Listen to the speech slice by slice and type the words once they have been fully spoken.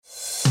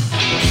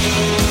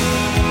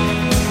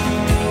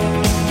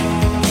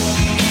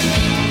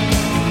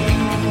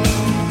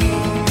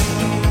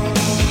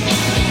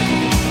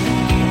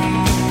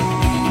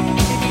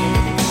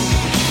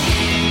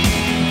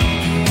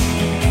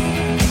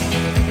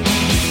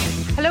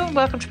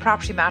Welcome to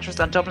Property Matters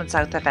on Dublin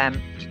South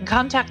FM. You can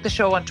contact the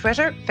show on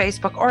Twitter,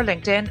 Facebook or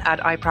LinkedIn at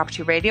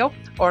iPropertyRadio,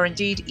 or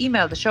indeed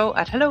email the show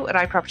at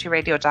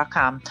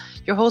hello@iPropertyRadio.com.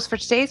 Your host for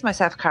today is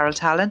myself, Carol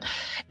Tallon.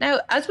 Now,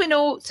 as we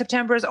know,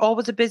 September is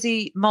always a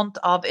busy month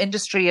of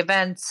industry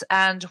events,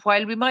 and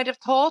while we might have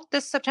thought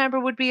this September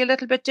would be a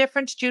little bit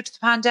different due to the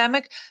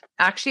pandemic,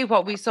 actually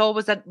what we saw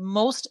was that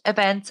most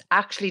events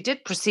actually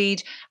did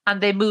proceed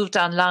and they moved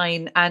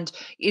online. And,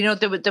 you know,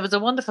 there was a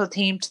wonderful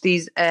theme to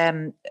these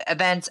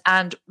events.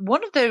 And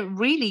one of the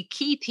really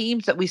key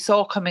themes that we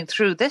saw coming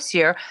through this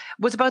year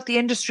was about the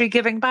industry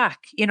giving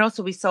back. You know,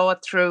 so we saw it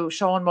through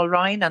Sean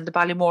Mulrine and the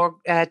Ballymore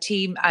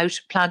team out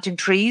planting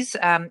trees.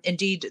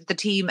 Indeed, the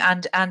team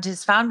and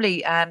his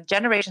family,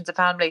 generations of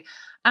family.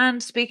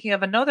 And speaking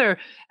of another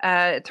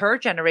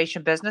third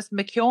generation business,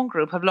 McKeon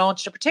Group have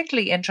launched a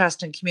particularly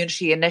interesting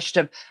community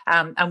initiative,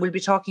 and we'll be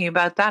talking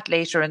about that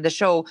later in the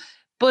show.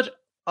 But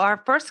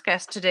our first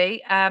guest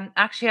today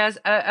actually has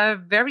a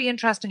very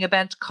interesting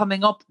event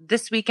coming up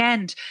this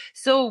weekend.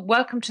 So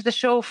welcome to the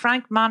show,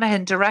 Frank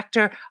Monaghan,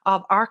 Director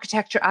of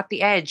Architecture at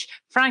the Edge.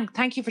 Frank,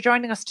 thank you for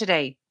joining us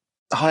today.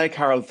 Hi,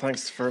 Carol.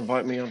 Thanks for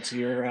inviting me onto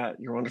your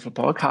wonderful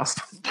podcast.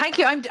 Thank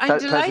you. I'm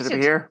delighted. Pleasure to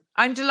be here.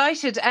 I'm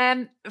delighted.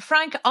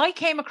 Frank, I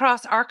came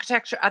across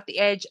Architecture at the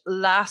Edge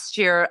last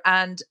year,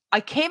 and I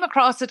came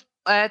across it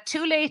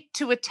too late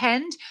to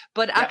attend,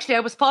 but actually I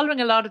was following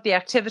a lot of the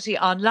activity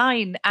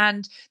online,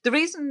 and the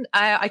reason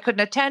I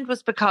couldn't attend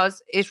was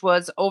because it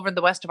was over in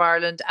the west of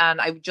Ireland and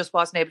I just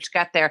wasn't able to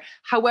get there.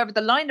 However,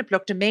 the lineup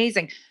looked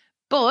amazing.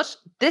 But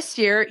this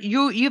year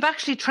you've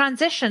actually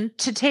transitioned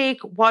to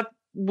take what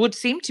would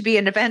seem to be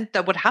an event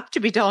that would have to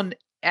be done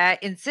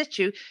in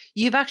situ.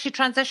 You've actually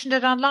transitioned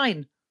it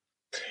online.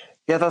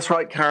 Yeah, that's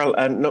right, Carol.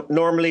 And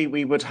normally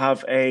we would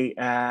have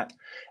a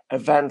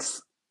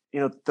events. You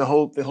know, the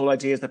whole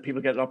idea is that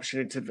people get an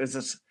opportunity to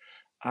visit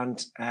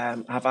and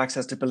have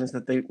access to buildings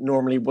that they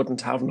normally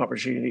wouldn't have an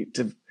opportunity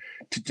to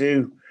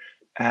do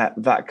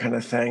that kind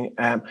of thing.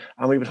 And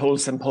we would hold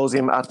a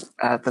symposium at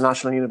the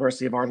National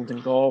University of Ireland in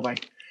Galway.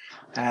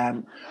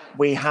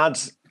 We've had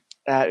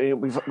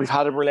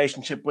a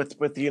relationship with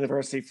the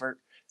university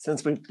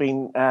since we've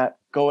been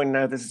going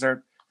now. This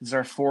is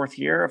our fourth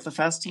year of the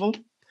festival,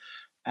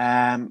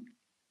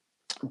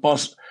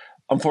 but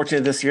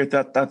unfortunately this year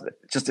that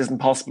just isn't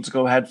possible to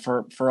go ahead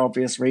for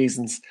obvious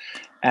reasons.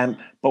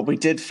 But we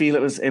did feel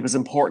it was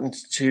important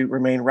to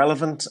remain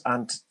relevant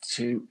and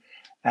to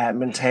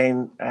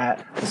maintain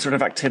the sort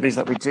of activities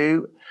that we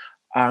do.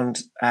 And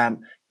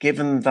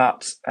given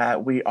that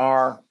we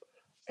are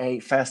a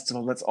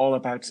festival that's all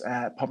about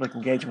public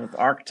engagement with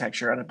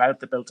architecture and about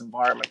the built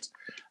environment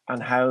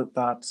and how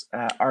that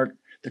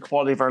the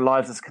quality of our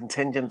lives is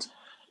contingent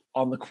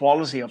on the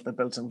quality of the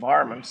built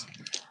environment,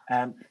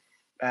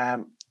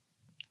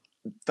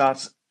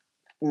 that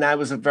now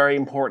is a very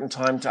important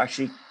time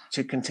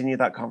to continue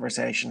that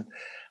conversation.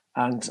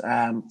 And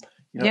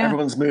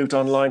everyone's moved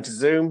online to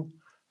Zoom,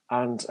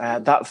 and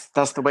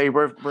that's the way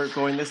we're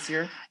going this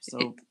year.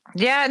 So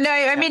yeah, no,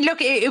 I mean, look,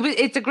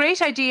 it's a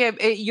great idea.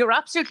 You're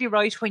absolutely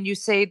right when you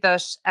say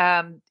that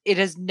it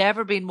has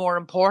never been more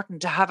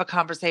important to have a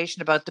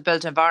conversation about the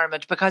built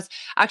environment, because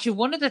actually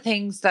one of the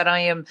things that I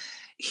am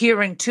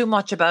hearing too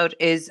much about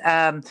is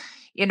that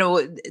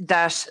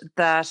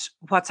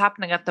what's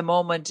happening at the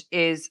moment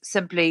is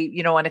simply,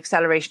 an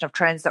acceleration of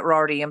trends that were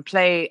already in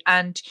play.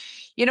 And,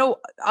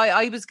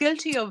 I was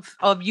guilty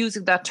of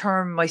using that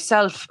term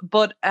myself,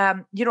 but,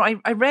 I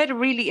read a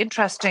really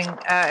interesting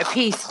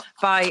piece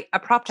by a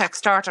PropTech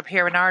startup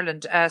here in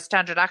Ireland,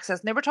 Standard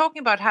Access, and they were talking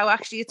about how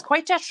actually it's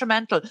quite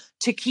detrimental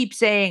to keep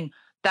saying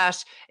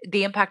that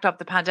the impact of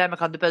the pandemic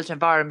on the built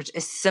environment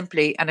is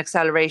simply an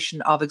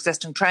acceleration of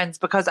existing trends,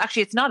 because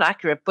actually it's not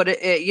accurate, but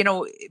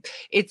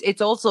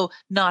it's also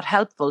not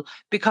helpful,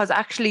 because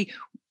actually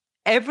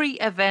every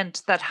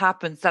event that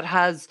happens that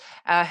has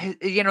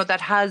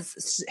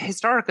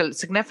historical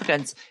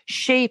significance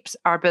shapes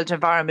our built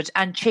environment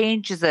and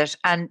changes it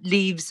and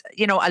leaves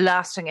a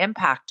lasting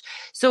impact.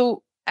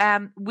 So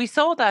we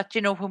saw that,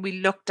 when we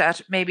looked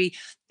at maybe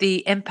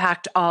the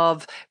impact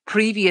of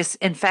previous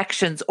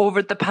infections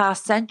over the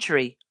past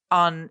century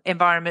on the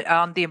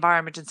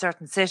environment in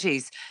certain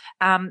cities.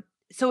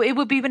 So it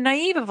would be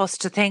naive of us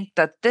to think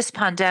that this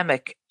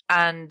pandemic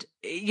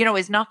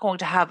is not going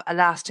to have a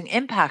lasting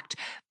impact.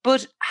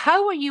 But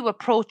how are you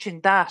approaching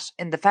that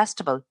in the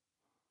festival?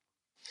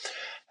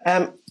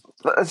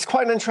 It's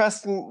quite an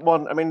interesting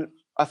one. I mean,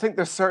 I think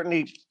there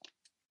certainly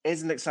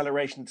is an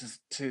acceleration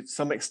to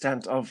some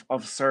extent of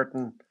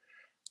certain,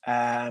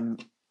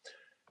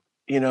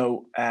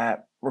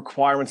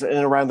 requirements in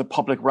and around the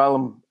public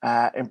realm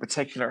in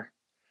particular.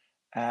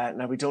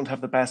 Now, we don't have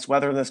the best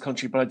weather in this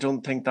country, but I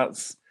don't think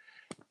that's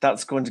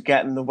going to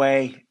get in the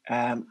way,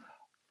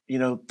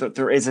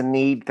 there is a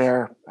need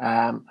there,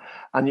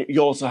 and you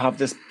also have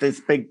this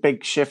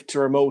big shift to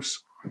remote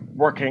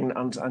working,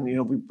 and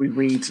we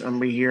read and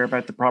we hear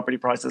about the property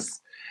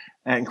prices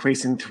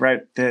increasing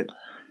throughout the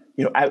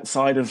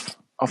outside of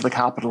the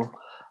capital.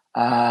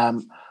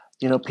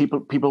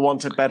 People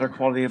want a better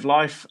quality of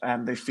life,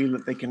 and they feel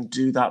that they can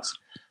do that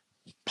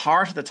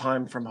part of the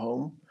time from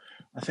home.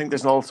 I think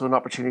there's also an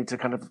opportunity to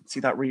kind of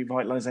see that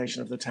revitalization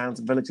of the towns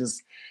and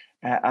villages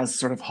as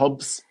sort of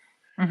hubs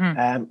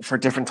for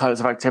different types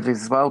of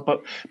activities as well.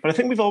 But I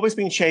think we've always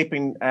been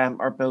shaping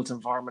our built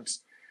environment.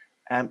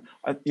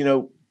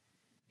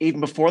 Even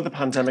before the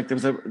pandemic,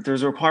 there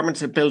was a requirement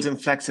to build in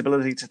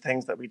flexibility to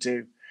things that we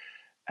do.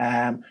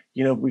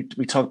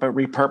 We talk about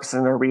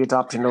repurposing or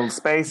readapting old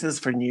spaces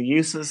for new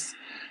uses.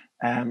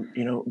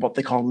 What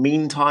they call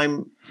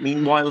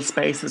meanwhile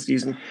spaces,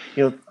 using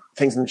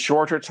things in the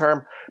shorter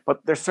term.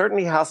 But there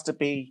certainly has to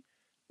be,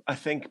 I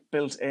think,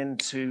 built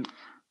into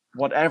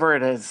whatever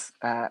it is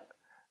that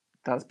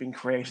has been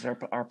created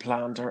or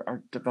planned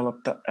or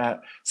developed,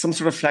 some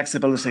sort of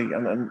flexibility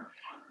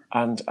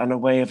and a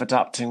way of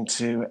adapting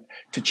to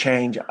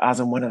change as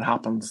and when it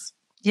happens.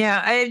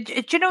 Yeah,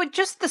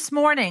 just this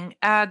morning,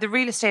 the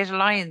Real Estate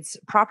Alliance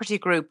Property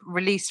Group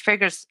released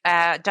figures,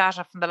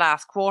 data from the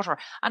last quarter.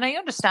 And I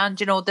understand,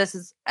 this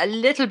is a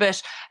little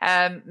bit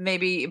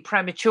maybe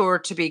premature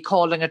to be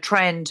calling a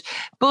trend.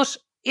 But,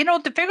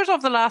 the figures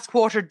of the last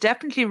quarter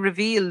definitely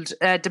revealed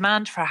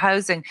demand for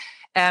housing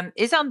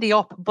is on the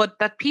up, but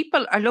that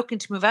people are looking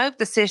to move out of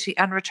the city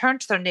and return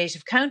to their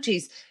native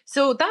counties.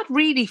 So that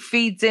really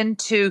feeds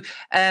into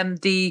I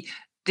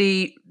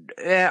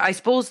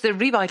suppose the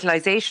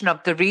revitalisation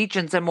of the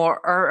regions and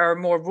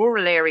more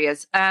rural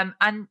areas. And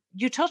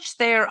you touched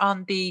there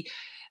on the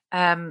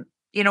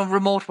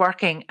remote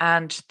working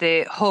and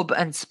the hub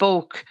and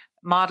spoke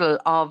model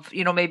of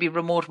maybe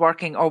remote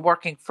working or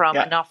working from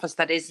an office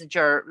that isn't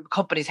your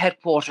company's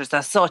headquarters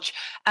as such.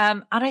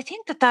 And I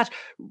think that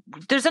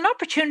there's an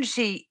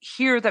opportunity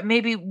here that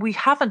maybe we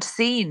haven't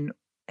seen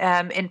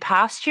in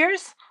past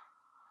years.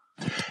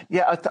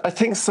 Yeah, I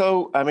think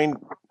so. I mean,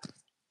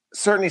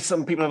 certainly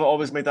some people have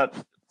always made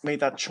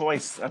that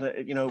choice, and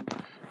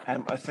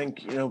I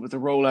think with the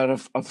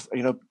rollout of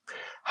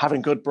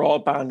having good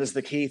broadband is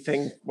the key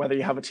thing, whether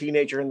you have a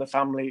teenager in the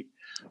family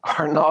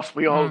or not.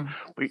 We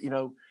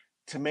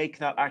to make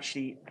that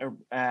actually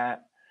a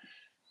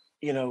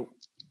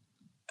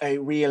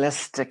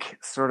realistic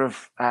sort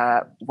of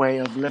way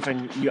of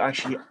living, you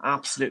actually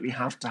absolutely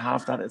have to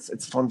have that.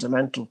 It's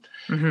fundamental.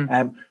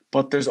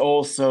 But there's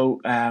also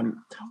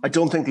I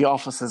don't think the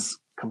office is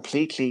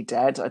completely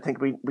dead. I think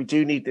we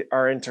do need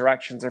our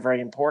interactions are very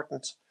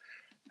important.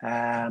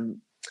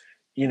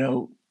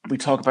 We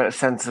talk about a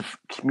sense of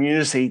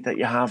community that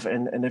you have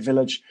in a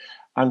village,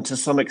 and to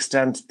some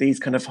extent these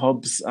kind of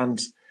hubs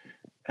and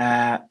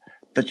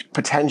that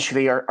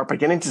potentially are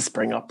beginning to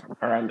spring up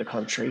around the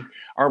country,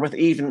 or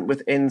even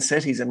within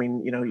cities. I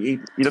mean,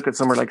 you look at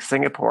somewhere like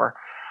Singapore,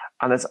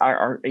 and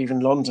or even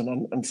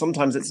London, and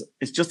sometimes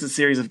it's just a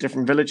series of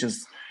different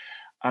villages.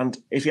 And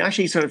if you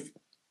actually sort of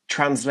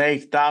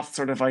translate that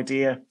sort of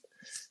idea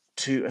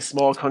to a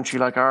small country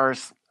like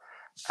ours,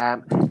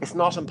 it's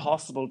not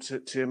impossible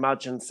to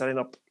imagine setting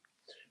up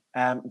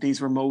these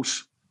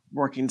remote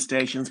working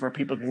stations where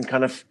people can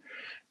kind of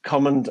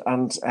come and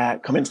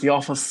come into the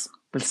office,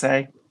 we'll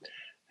say,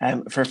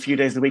 for a few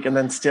days a week, and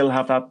then still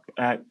have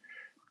that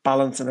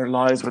balance in their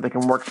lives where they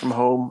can work from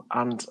home.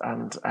 And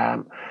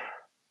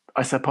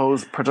I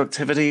suppose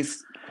productivity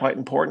is quite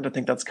important. I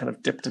think that's kind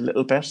of dipped a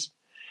little bit.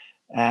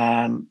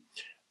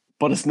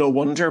 But it's no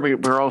wonder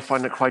we're all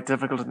finding it quite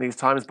difficult in these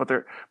times. But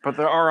there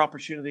are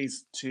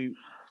opportunities to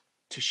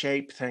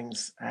shape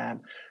things,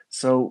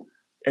 so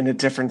in a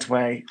different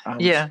way.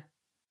 Sorry,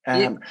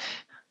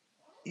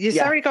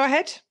 go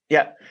ahead.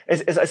 Yeah,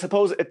 I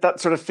suppose that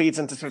sort of feeds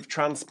into sort of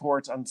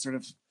transport and sort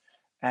of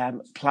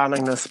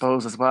planning, I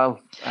suppose, as well.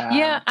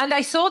 And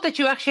I saw that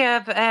you actually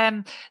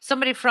have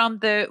somebody from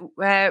the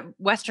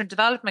Western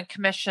Development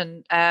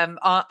Commission on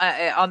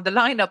the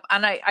lineup,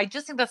 and I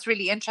just think that's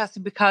really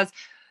interesting because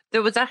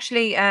there was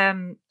actually a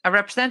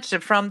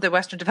representative from the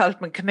Western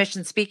Development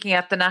Commission speaking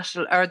at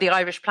the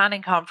Irish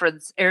Planning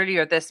Conference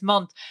earlier this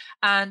month.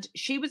 And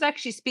she was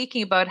actually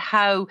speaking about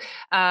how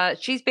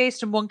she's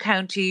based in one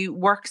county,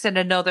 works in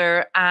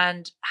another,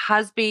 and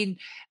has been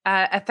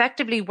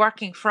effectively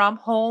working from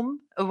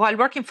home while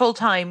working full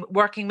time,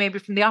 working maybe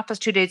from the office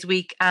 2 days a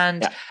week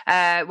and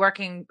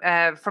working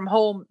from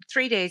home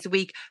 3 days a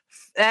week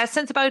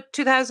since about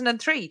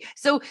 2003.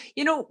 So,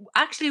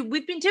 actually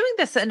we've been doing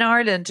this in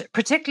Ireland,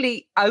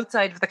 particularly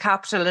outside of the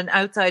capital and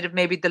outside of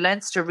maybe the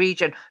Leinster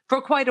region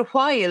for quite a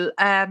while.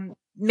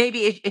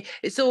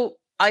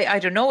 I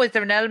don't know, is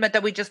there an element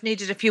that we just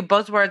needed a few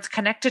buzzwords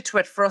connected to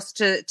it for us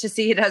to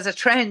see it as a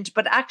trend?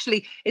 But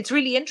actually, it's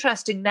really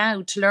interesting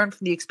now to learn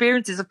from the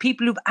experiences of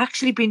people who've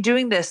actually been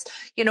doing this,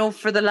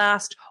 for the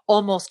last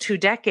almost 2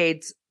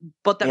 decades,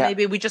 but that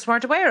maybe we just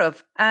weren't aware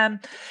of.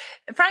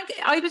 Frank,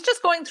 I was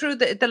just going through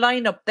the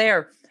lineup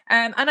there,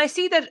 and I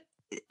see that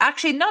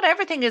actually not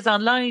everything is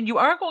online. You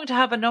are going to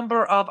have a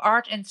number of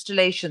art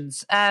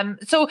installations.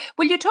 So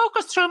will you talk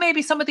us through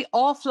maybe some of the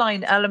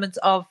offline elements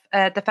of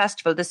the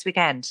festival this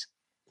weekend?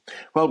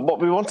 Well, what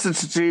we wanted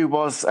to do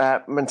was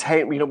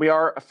maintain. We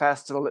are a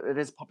festival. It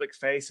is public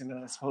facing,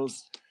 and I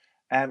suppose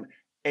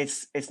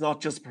it's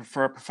not just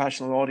for a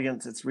professional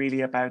audience. It's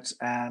really about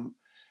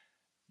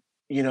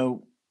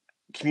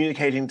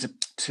communicating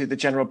to the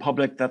general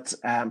public that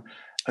a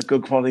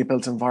good quality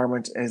built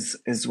environment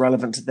is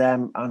relevant to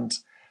them and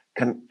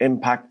can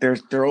impact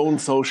their own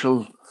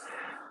social,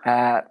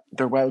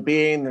 their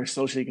well-being, their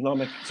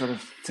socio-economic sort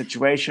of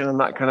situation and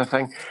that kind of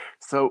thing.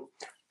 So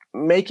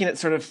making it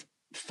sort of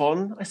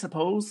fun, I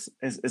suppose,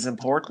 is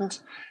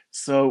important.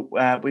 So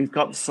we've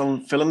got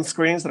some film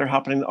screens that are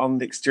happening on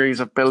the exteriors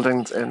of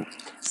buildings in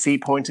Sea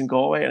Point in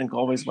Galway and in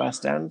Galway's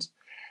West End.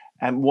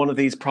 And one of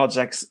these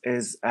projects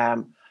is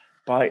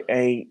by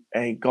a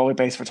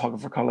Galway-based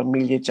photographer called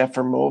Emilia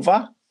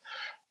Jeffermova,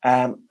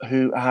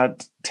 who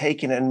had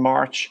taken in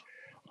March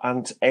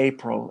and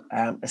April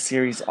a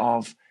series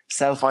of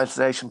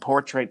self-isolation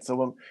portraits.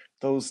 So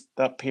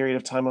that period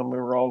of time when we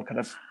were all kind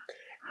of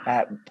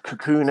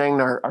cocooning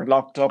or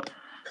locked up,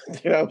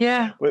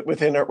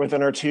 within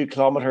our 2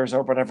 kilometers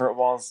or whatever it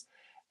was,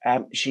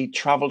 she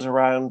travelled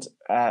around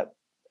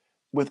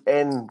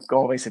within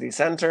Galway city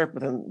centre,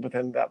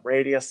 within that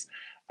radius,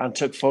 and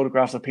took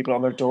photographs of people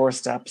on their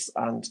doorsteps.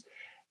 And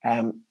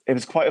it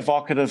was quite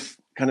evocative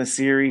kind of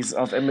series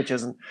of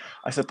images. And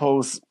I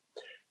suppose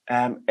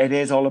it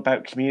is all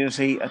about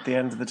community at the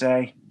end of the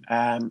day.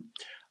 And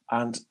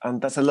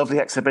that's a lovely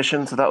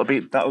exhibition. So that'll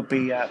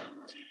be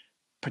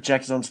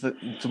projected onto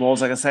the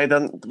walls, like I say.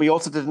 Then we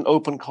also did an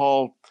open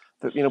call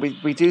that,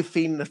 we do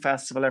theme the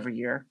festival every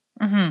year.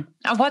 Mm-hmm.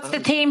 And what's the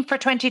theme for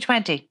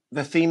 2020?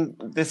 The theme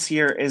this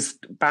year is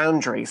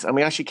boundaries. And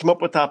we actually came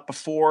up with that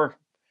before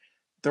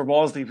there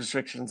was these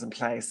restrictions in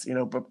place,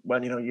 but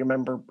when, you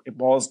remember it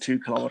was 2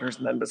 kilometers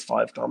and then it was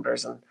 5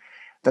 kilometers and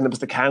then it was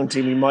the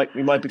county. We might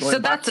be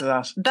going back to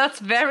that. That's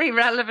very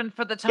relevant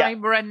for the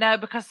time we're in now,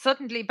 because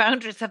suddenly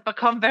boundaries have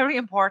become very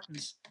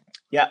important.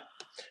 Yeah.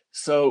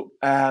 So,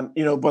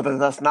 whether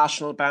that's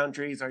national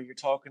boundaries or you're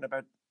talking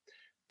about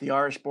the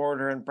Irish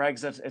border and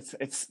Brexit,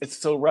 it's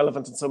so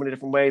relevant in so many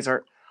different ways.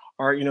 Or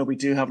we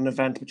do have an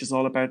event which is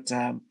all about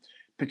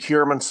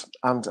procurement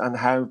and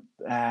how,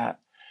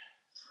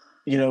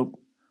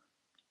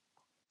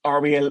 are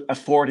we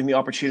affording the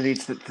opportunity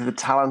to the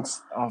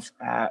talents of,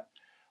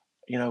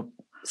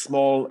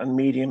 small and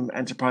medium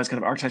enterprise kind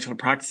of architectural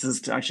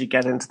practices to actually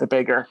get into the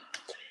bigger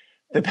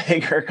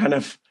kind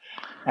of,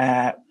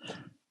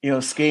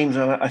 schemes.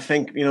 And I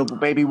think,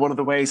 maybe one of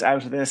the ways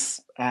out of this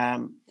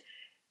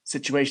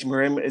situation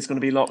we're in is going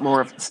to be a lot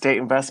more of state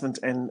investment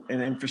in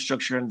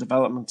infrastructure and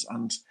development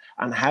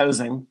and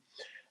housing.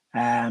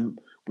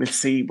 We'll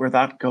see where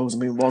that goes. I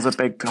mean, it was a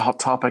big hot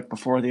topic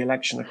before the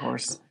election, of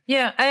course.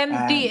 Yeah,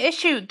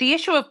 the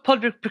issue of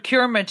public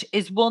procurement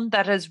is one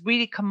that has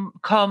really come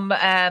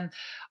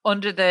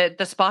under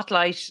the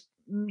spotlight.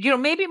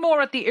 Maybe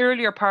more at the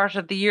earlier part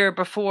of the year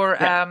before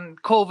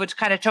COVID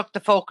kind of took the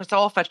focus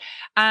off it.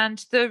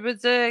 And there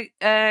was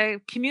a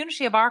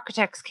community of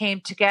architects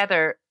came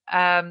together.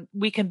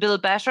 We Can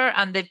Build Better,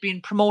 and they've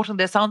been promoting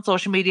this on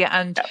social media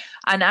and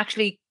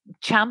actually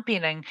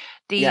championing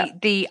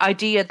the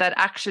idea that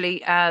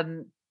actually,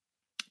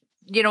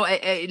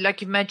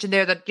 like you mentioned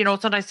there, that,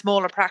 sometimes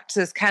smaller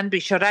practices can be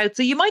shut out.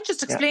 So you might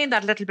just explain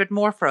that a little bit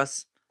more for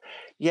us.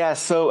 Yeah,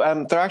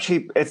 so they're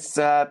actually,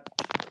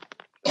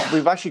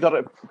 we've actually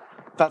got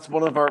that's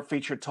one of our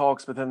featured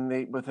talks within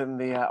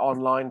the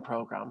online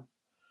program.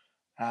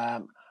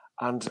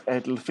 And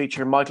it'll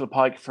feature Michael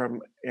Pike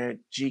from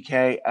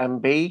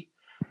GKMB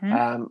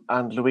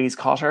and Louise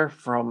Cotter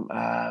from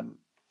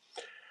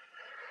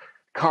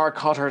Cara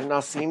Cotter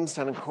Nassim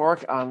down in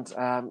Cork, and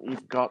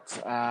you've got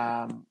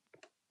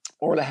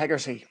Orla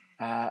Hegarty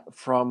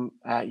from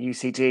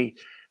UCD,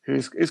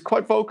 who's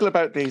quite vocal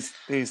about these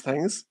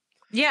things.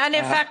 Yeah, and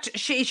in fact,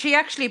 she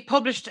actually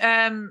published,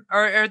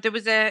 or there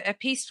was a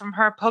piece from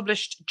her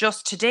published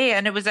just today,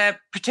 and it was a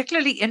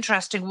particularly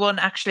interesting one,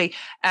 actually.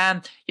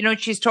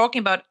 She's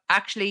talking about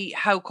actually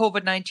how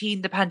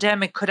COVID-19, the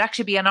pandemic, could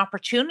actually be an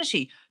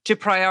opportunity to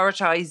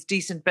prioritise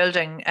decent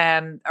building,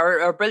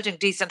 or building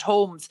decent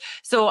homes.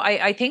 So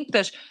I think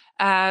that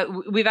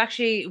we've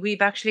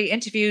actually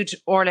interviewed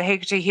Orla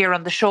Hegarty here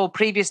on the show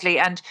previously,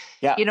 and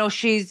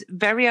she's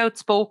very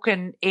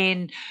outspoken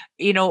in,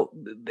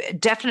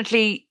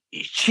 definitely.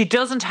 She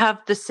doesn't have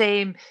the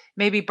same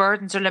maybe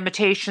burdens or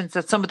limitations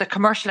that some of the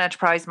commercial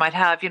enterprise might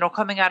have,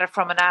 coming at it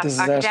from an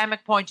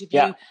academic point of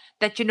view,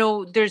 that,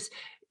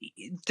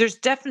 there's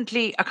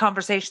definitely a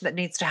conversation that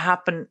needs to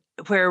happen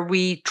where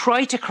we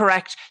try to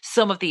correct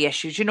some of the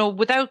issues,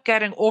 without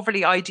getting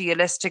overly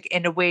idealistic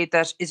in a way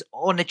that is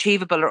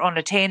unachievable or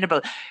unattainable.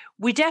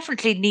 We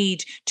definitely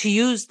need to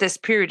use this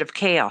period of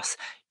chaos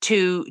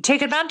to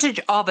take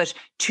advantage of it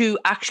to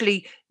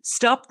actually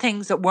stop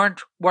things that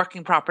weren't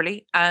working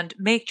properly and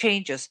make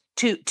changes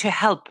to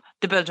help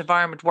the built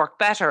environment work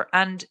better.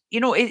 And,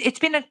 it's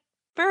been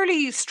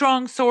fairly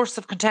strong source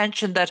of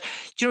contention that,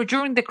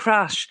 during the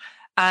crash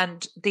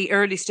and the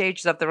early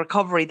stages of the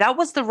recovery, that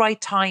was the right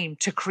time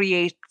to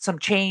create some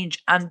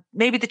change. And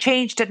maybe the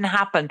change didn't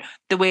happen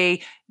the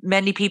way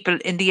many people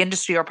in the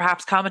industry, or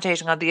perhaps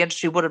commentating on the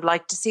industry, would have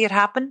liked to see it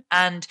happen.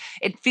 And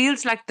it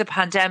feels like the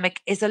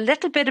pandemic is a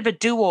little bit of a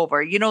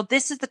do-over.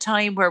 This is the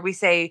time where we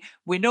say,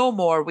 we know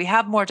more, we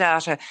have more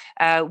data,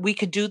 we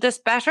can do this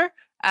better.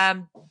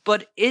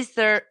 But is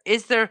there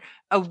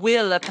a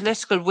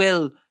political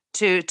will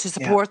to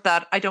support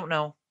that? I don't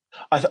know.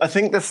 I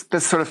think this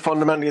sort of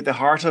fundamentally at the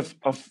heart of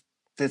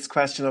this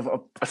question of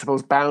I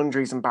suppose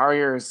boundaries and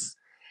barriers.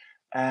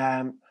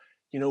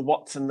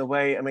 What's in the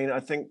way? I mean,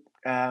 I think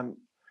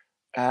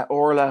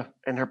Orla,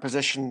 in her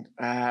position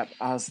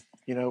as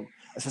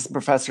assistant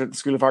professor at the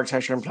School of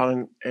Architecture and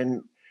Planning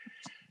in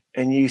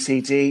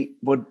UCD,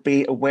 would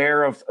be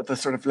aware of the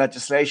sort of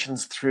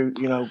legislations through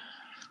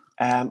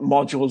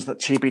modules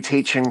that she'd be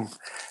teaching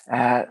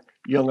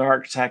young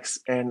architects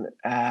in.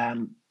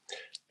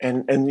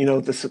 And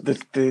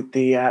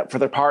for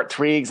their Part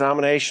 3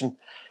 examination,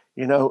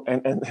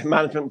 and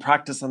management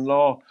practice and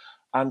law.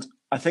 And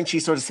I think she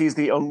sort of sees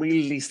the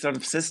unwieldy sort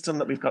of system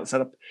that we've got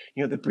set up,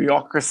 the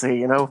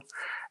bureaucracy,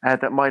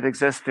 that might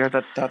exist there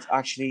that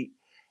actually,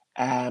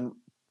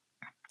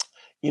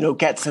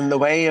 gets in the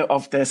way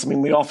of this. I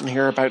mean, we often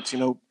hear about,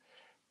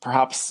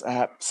 perhaps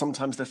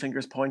sometimes the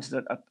fingers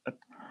pointed at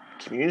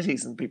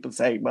communities, and people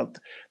say, well,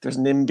 there's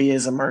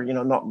NIMBYism, or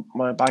not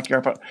my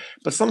backyard,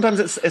 but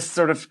sometimes it's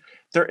sort of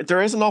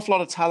there is an awful lot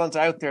of talent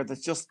out there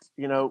that's just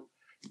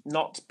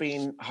not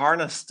being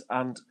harnessed.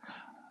 And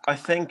I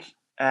think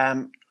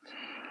that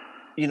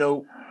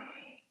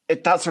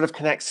sort of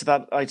connects to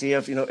that idea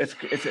of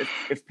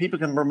if people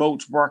can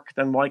remote work,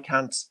 then why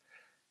can't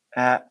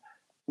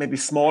maybe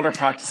smaller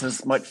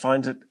practices might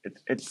find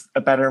it's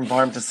a better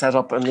environment to set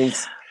up in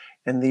these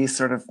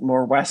sort of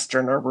more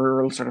Western or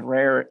rural sort of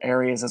rare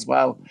areas as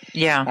well.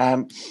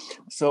 Yeah.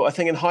 So I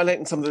think in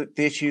highlighting some of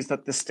the issues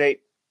that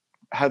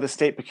how the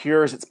state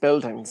procures its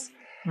buildings,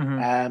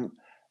 then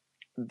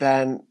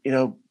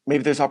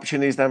maybe there's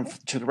opportunities then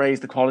to raise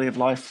the quality of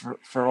life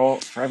for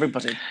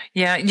everybody.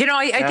 Yeah,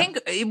 I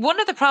think one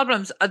of the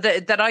problems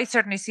that I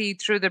certainly see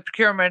through the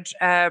procurement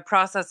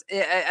process,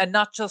 and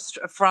not just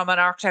from an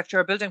architecture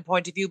or building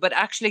point of view, but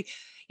actually,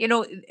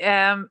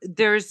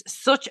 there's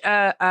such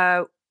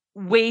a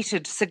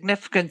weighted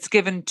significance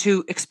given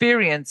to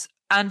experience.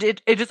 And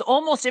it is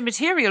almost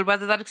immaterial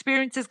whether that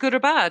experience is good or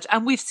bad.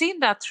 And we've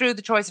seen that through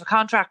the choice of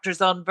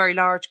contractors on very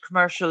large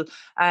commercial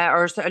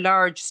or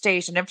large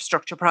state and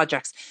infrastructure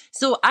projects.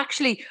 So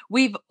actually,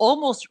 we've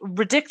almost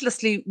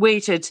ridiculously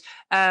weighted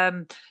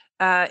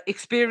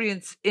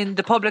experience in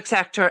the public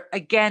sector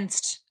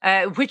against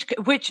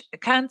which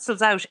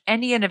cancels out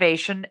any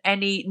innovation,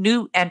 any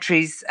new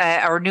entries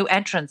or new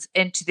entrants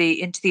into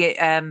the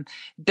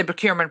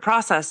procurement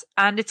process,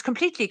 and it's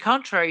completely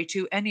contrary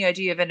to any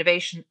idea of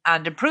innovation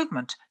and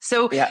improvement.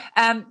 So they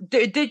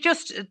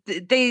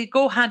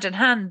go hand in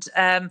hand.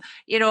 That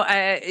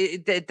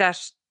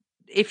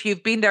if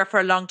you've been there for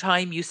a long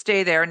time, you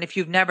stay there. And if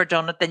you've never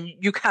done it, then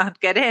you can't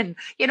get in,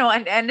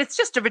 and it's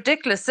just a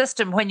ridiculous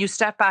system when you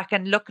step back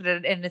and look at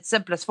it in its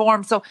simplest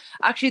form. So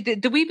actually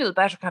the We Build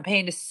Better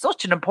campaign is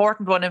such an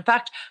important one. In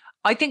fact,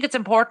 I think it's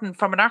important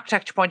from an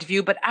architecture point of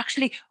view, but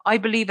actually I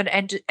believe in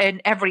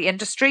every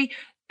industry,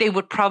 they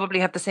would probably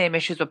have the same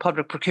issues with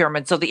public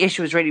procurement. So the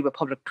issue is really with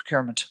public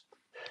procurement.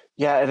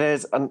 Yeah, it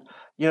is. And,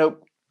 you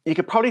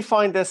could probably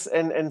find this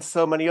in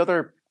so many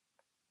other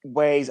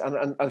ways,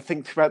 and I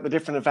think throughout the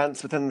different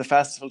events within the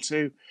festival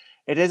too,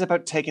 it is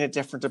about taking a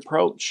different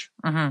approach.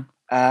 And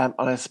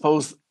I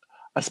suppose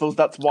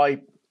that's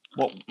why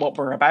what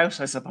we're about,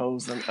 I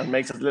suppose, and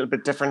makes it a little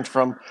bit different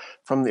from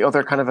the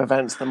other kind of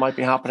events that might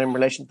be happening in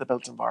relation to the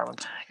built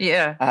environment.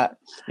 Yeah.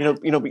 You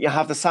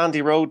have the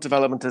Sandy Road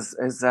development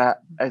is a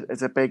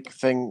big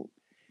thing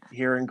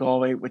here in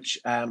Galway,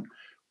 which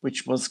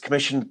was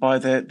commissioned by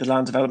the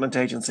Land Development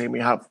Agency, and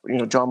we have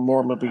John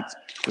Moore will be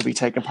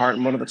taking part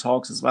in one of the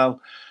talks as well.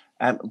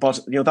 But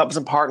that was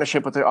in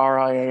partnership with the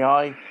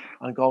RIAI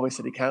and Galway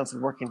City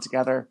Council working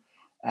together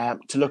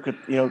to look at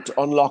to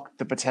unlock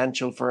the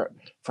potential for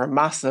a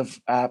massive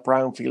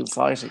brownfield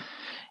site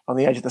on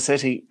the edge of the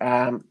city.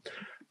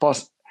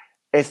 But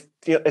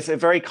it's a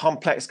very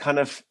complex kind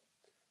of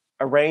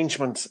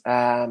arrangement,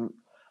 and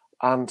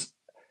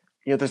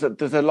there's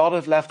a lot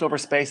of leftover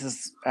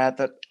spaces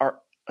that are,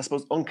 I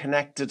suppose,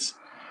 unconnected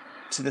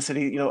to the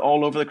city,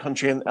 all over the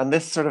country. And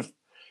this sort of,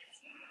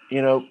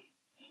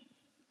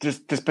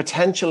 there's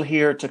potential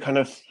here to kind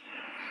of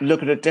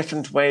look at a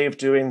different way of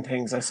doing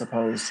things, I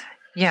suppose.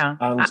 Yeah.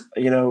 And,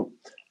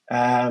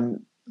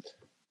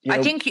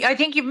 I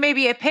think you've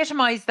maybe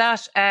epitomized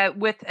that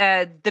with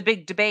the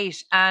big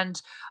debate.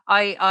 And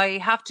I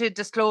have to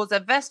disclose a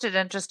vested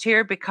interest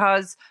here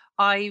because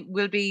I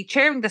will be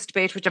chairing this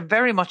debate, which I'm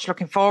very much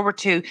looking forward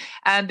to,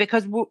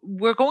 because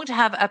we're going to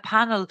have a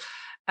panel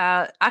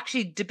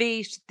actually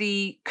debate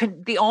the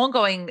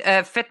ongoing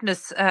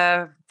fitness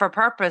for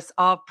purpose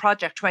of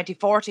Project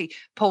 2040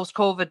 post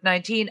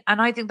COVID-19.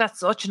 And I think that's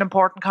such an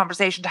important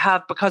conversation to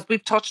have, because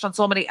we've touched on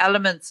so many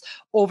elements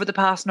over the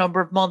past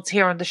number of months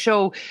here on the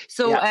show.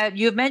 So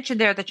you've mentioned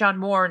there that John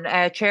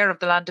Moran, chair of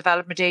the Land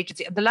Development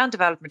Agency, and the Land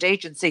Development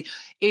Agency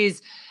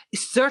is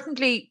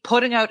certainly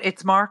putting out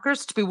its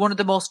markers to be one of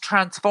the most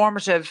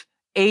transformative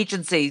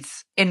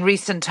agencies in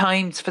recent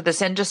times for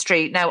this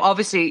industry. Now,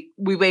 obviously,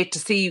 we wait to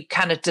see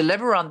can it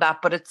deliver on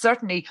that, but it's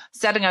certainly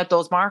setting out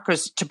those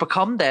markers to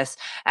become this.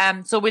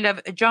 So we'll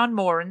have John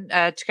Moran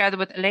together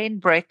with Elaine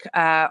Brick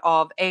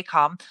of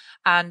ACOM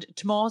and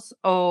Tomás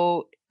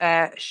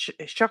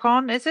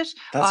Chacón, is it?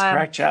 That's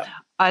correct, yeah.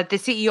 The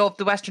CEO of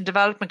the Western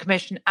Development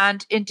Commission,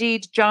 and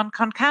indeed John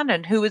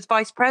Concannon, who is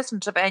Vice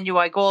President of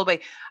NUI Galway.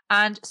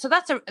 And so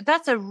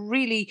that's a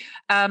really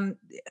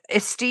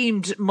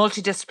esteemed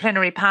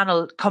multidisciplinary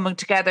panel coming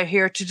together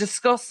here to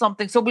discuss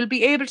something. So we'll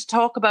be able to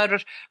talk about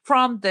it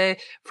from the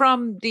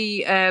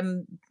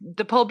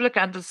public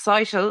and the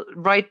societal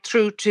right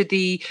through to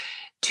the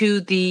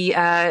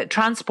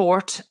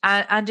transport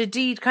and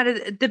indeed kind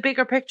of the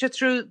bigger picture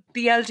through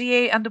the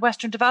LDA and the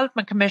Western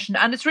Development Commission.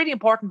 And it's really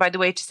important, by the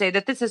way, to say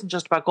that this isn't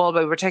just about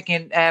Galway. We're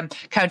taking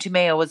County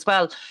Mayo as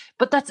well.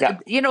 But that's,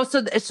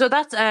 so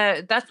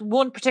that's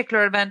one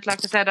particular event.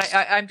 Like I said,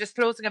 I'm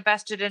disclosing a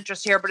vested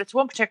interest here, but it's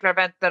one particular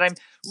event that I'm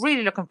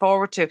really looking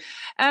forward to.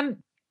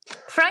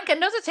 Frank,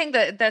 another thing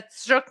that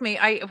struck me,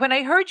 when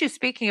I heard you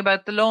speaking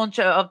about the launch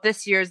of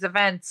this year's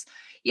events,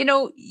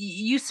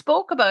 you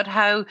spoke about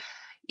how,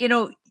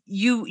 you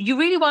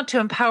really want to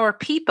empower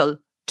people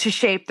to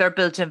shape their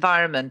built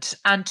environment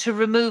and to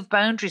remove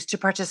boundaries to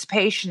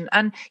participation.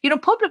 And,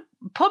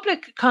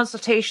 public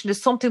consultation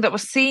is something that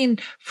was seen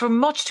for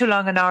much too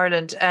long in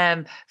Ireland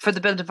for the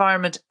built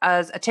environment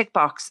as a tick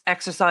box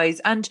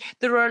exercise. And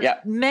there are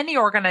many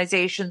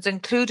organisations,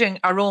 including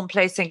our own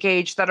Place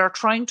Engage, that are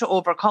trying to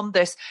overcome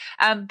this.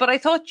 But I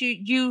thought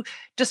you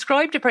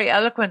described it very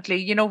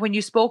eloquently, when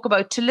you spoke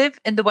about to live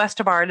in the west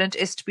of Ireland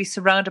is to be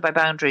surrounded by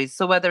boundaries.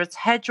 So whether it's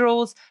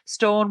hedgerows,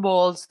 stone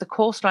walls, the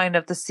coastline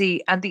of the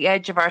sea and the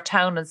edge of our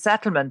town and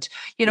settlement,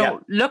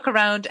 look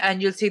around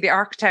and you'll see the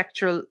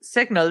architectural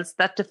signals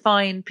that define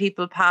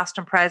people past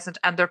and present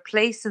and their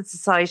place in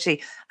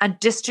society and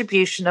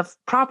distribution of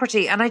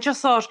property. And I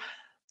just thought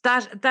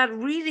that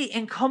really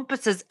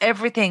encompasses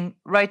everything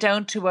right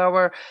down to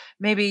our,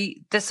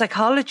 maybe the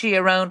psychology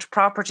around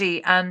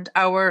property and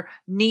our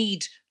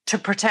need to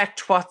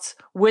protect what's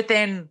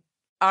within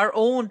our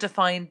own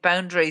defined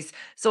boundaries.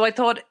 So I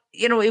thought,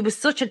 it was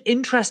such an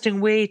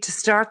interesting way to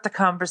start the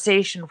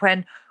conversation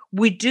when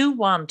we do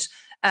want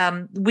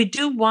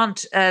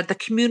the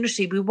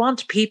community, we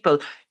want people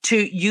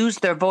to use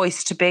their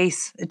voice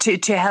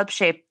to help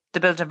shape the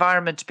built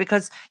environment,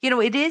 because,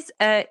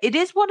 it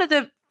is one of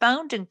the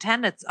founding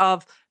tenets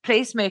of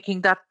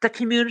placemaking that the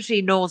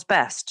community knows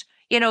best,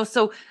 you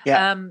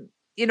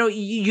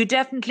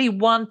definitely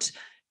want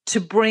to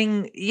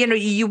bring,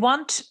 you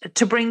want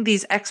to bring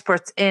these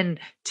experts in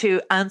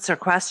to answer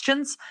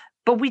questions.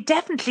 But we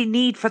definitely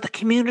need for the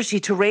community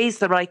to raise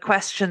the right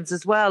questions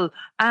as well.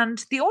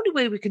 And the only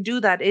way we can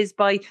do that is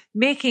by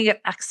making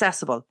it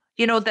accessible.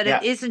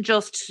 It isn't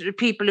just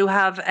people who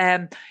have,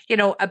 a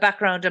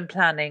background in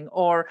planning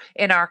or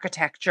in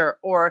architecture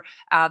or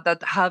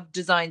that have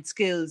design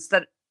skills,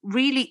 that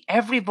really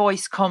every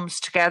voice comes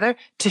together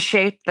to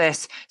shape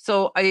this.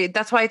 So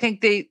that's why I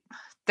think the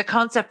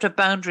concept of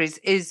boundaries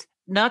is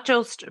not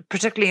just a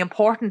particularly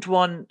important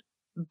one,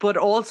 but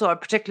also a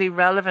particularly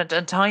relevant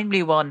and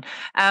timely one.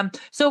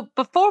 So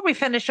before we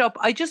finish up,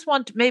 I just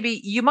want,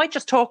 maybe you might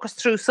just talk us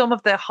through some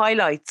of the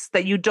highlights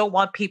that you don't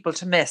want people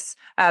to miss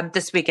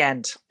this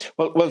weekend.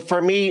 Well,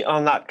 for me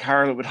on that,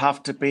 Carol, it would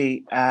have to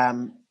be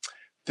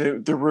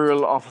the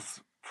Rural Office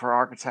for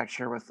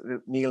Architecture with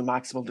Neil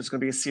Maxwell. There's going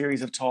to be a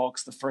series of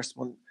talks. The first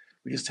one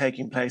which is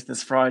taking place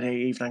this Friday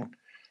evening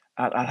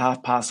at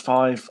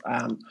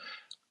 5:30,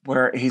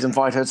 where he's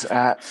invited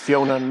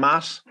Fiona and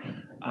Matt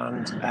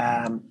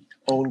and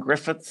Owen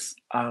Griffiths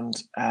and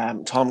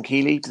Tom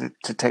Keeley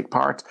to take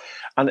part,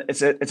 and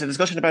it's a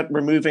discussion about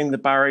removing the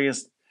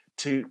barriers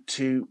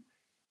to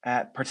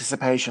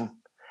participation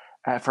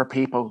for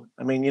people.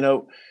 I mean,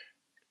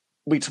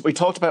 we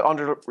talked about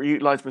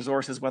underutilized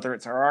resources, whether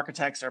it's our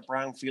architects, our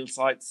brownfield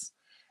sites,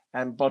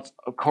 but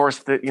of course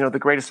the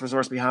greatest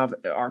resource we have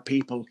are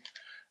people,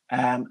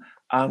 and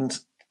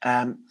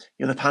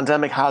the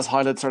pandemic has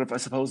highlighted sort of, I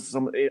suppose,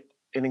 some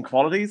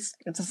inequalities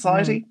in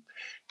society.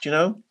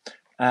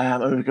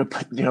 And we could,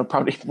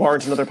 probably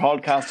warrant another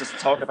podcast just to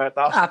talk about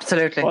that.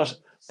 Absolutely.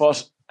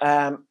 But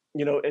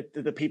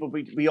the people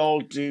we all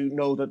do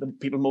know that the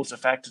people most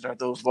affected are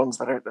those ones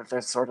that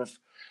they're sort of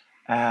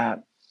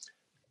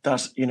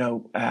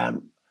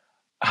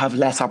have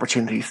less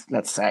opportunities.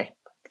 Let's say,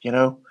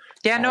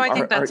 Yeah, no, I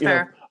think that's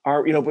fair.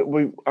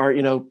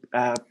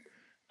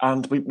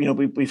 And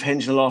we've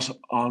hinged a lot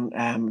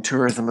on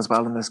tourism as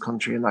well in this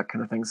country and that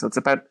kind of thing. So it's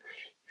about,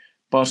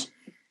 but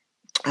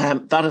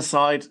that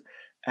aside.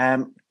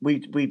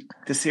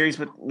 the series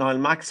with Niall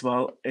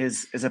Maxwell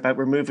is about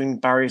removing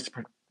barriers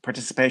to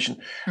participation,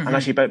 and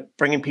actually about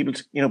bringing people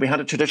to, we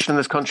had a tradition in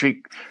this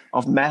country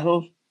of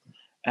metal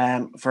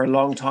for a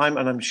long time,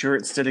 and I'm sure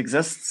it still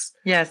exists.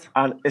 Yes.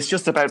 And it's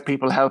just about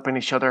people helping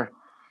each other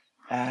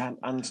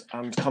and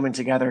coming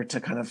together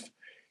to kind of,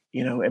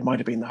 it might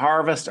have been the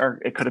harvest,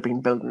 or it could have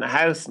been building a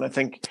house. And I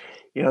think,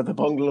 the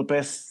bungalow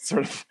bit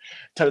sort of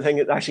type of thing,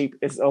 it actually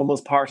is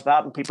almost part of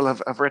that. And people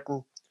have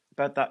written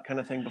about that kind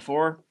of thing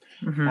before.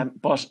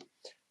 But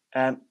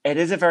it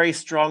is a very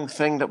strong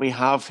thing that we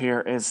have here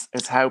is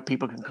how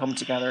people can come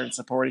together and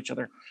support each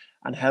other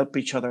and help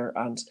each other,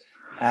 and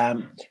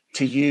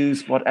to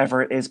use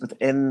whatever it is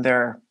within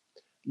their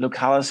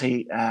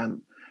locality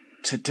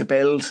to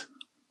build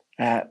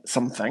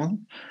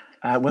something,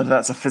 whether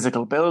that's a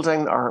physical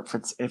building, or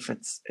if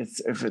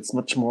it's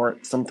much more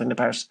something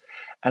about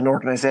an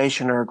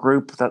organization or a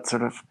group that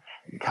sort of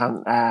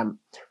can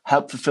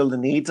help fulfill the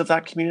needs of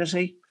that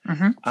community.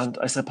 And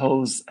I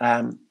suppose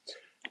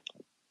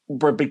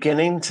we're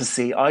beginning to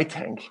see, I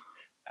think,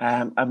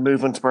 a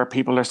movement where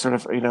people are sort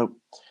of, we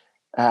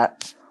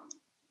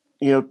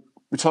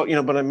talk,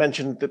 when I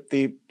mentioned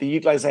the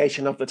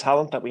utilization of the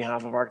talent that we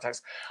have of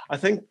architects, I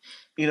think,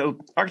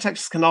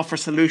 architects can offer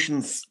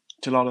solutions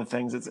to a lot of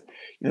things. It's,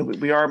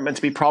 we are meant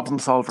to be problem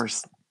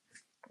solvers,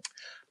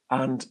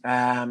 and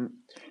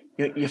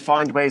you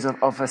find ways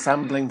of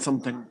assembling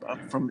something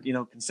from,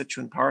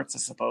 constituent parts, I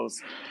suppose,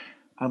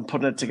 and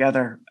putting it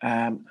together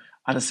at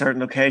a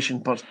certain location.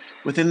 But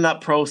within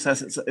that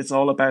process, it's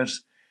all about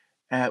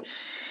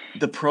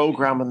the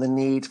program and the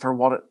need for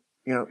what it,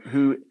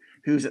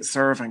 who's it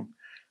serving.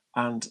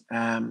 And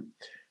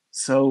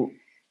so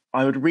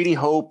I would really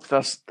hope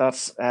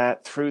that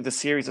through the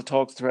series of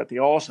talks throughout the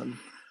autumn,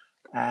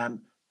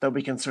 that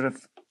we can sort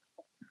of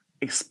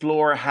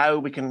explore how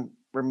we can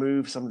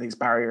remove some of these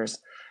barriers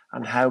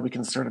and how we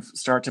can sort of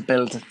start to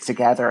build it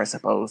together, I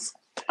suppose.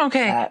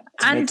 Okay.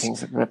 To make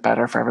things a bit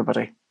better for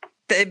everybody.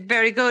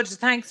 Very good.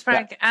 Thanks,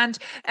 Frank. Yeah. And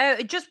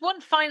just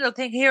one final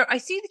thing here. I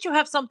see that you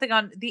have something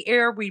on the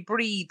air we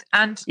breathe,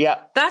 and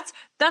that's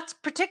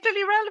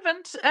particularly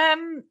relevant.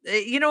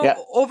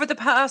 Over the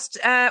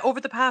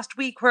past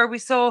week, where we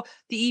saw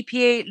the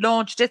EPA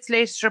launched its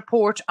latest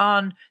report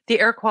on the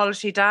air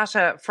quality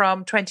data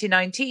from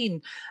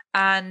 2019,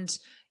 and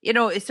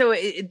so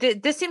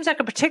this seems like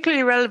a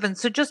particularly relevant.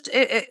 So just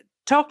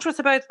talk to us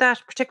about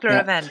that particular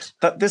event.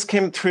 This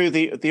came through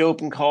the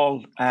open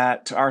call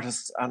to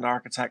artists and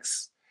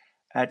architects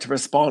to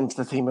respond to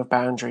the theme of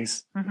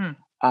boundaries.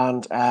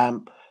 And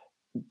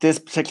this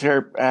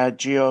particular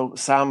duo,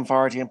 Sam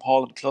Vardy and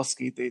Paul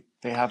McCluskey,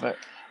 they have a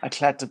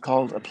collective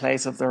called A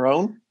Place of Their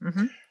Own.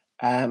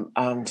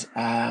 And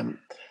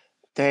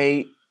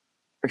they are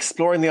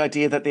exploring the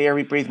idea that the air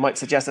we breathe might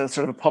suggest a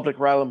sort of a public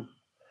realm.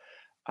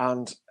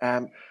 And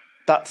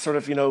that sort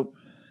of,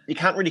 you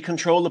can't really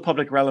control the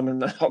public realm in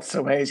lots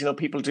of ways.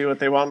 People do what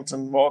they want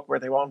and walk where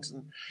they want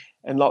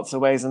in lots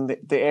of ways. And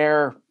the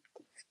air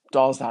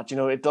does that.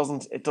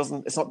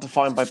 It's not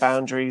defined by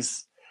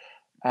boundaries.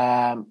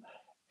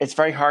 It's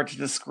very hard to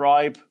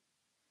describe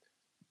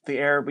the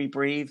air we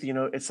breathe.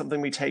 It's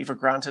something we take for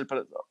granted,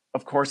 but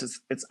of course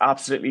it's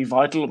absolutely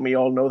vital. And we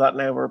all know that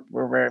now.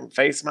 We're wearing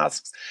face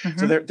masks.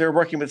 So they're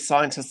working with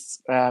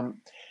scientists that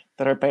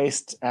are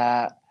based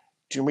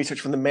doing research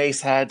from the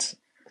Macehead,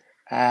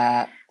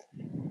 air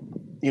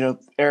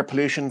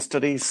pollution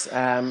studies,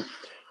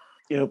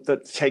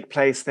 that take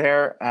place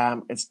there.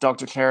 It's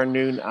Dr. Claire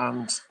Noon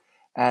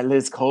and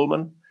Liz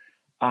Coleman.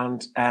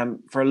 And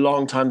for a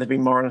long time, they've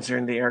been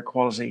monitoring the air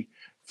quality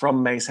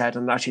from Macehead.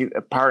 And actually,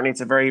 apparently,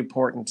 it's a very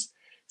important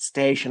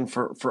station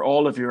for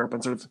all of Europe.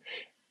 And sort of,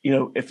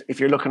 if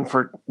you're looking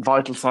for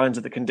vital signs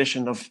of the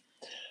condition of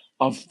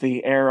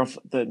the air of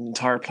the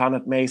entire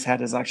planet,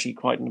 Macehead is actually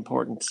quite an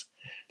important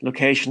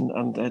location,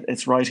 and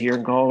it's right here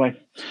in Galway.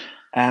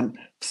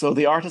 So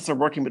the artists are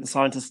working with the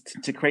scientists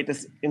to create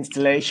this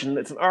installation.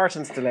 It's an art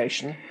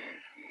installation,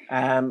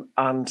 and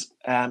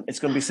it's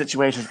going to be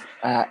situated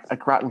at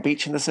Grattan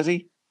Beach in the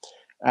city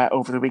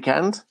over the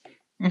weekend.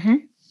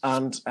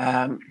 And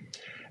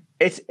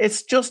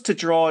it's just to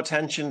draw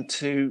attention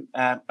to,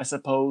 I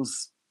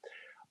suppose,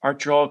 or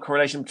draw a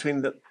correlation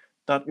between that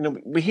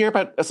we hear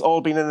about us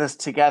all being in this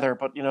together,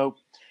 but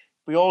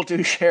we all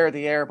do share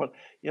the air. But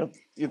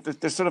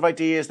there's sort of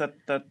ideas that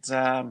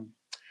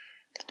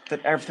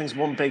everything's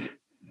one big,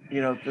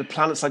 the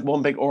planet's like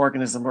one big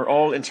organism. We're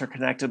all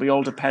interconnected. We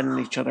all depend on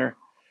each other,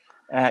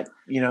 and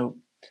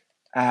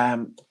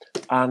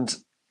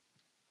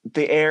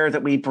the air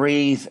that we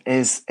breathe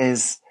is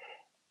this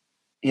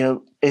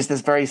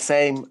very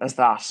same as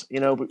that.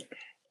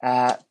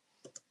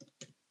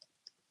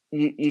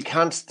 You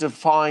can't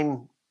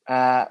define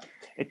it.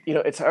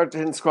 It's hard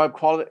to describe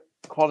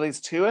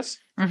qualities to it,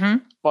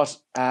 but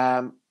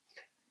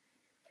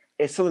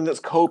it's something that's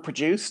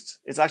co-produced.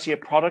 It's actually a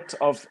product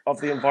of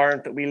the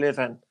environment that we live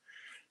in.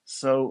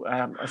 So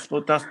I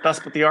suppose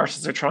that's what the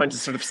artists are trying to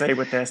sort of say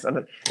with this,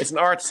 and it's an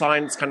art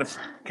science kind of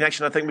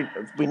connection. I think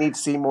we need to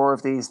see more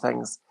of these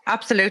things.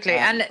 Absolutely,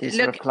 and these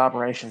sort of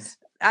collaborations.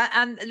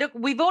 And look,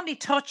 we've only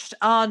touched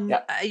on,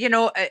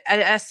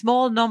 a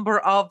small number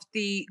of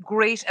the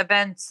great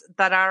events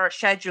that are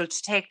scheduled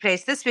to take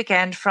place this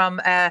weekend from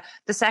the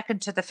 2nd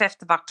to the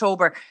 5th of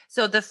October.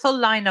 So the full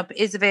lineup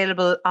is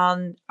available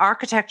on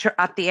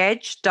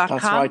architectureattheedge.com.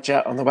 That's right,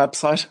 yeah, on the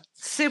website.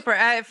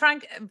 Super.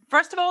 Frank,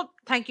 first of all,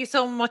 thank you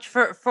so much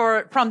for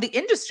from the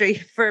industry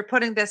for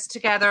putting this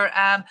together.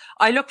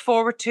 I look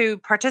forward to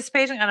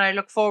participating and I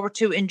look forward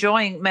to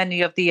enjoying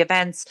many of the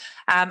events.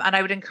 And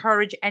I would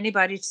encourage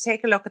anybody to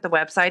take a look at the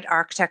website,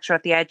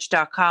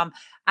 architectureattheedge.com.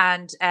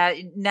 And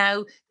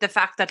now the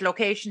fact that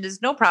location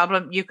is no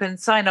problem, you can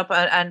sign up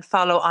and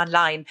follow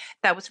online.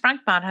 That was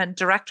Frank Manahan,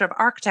 Director of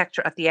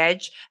Architecture at the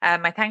Edge.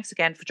 My thanks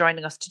again for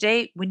joining us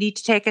today. We need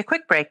to take a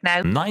quick break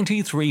now.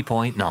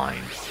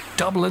 93.9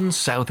 Dublin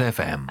South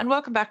FM. And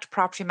welcome back to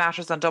Property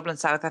Matters on Dublin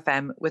South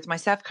FM with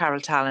myself, Carol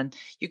Tallon.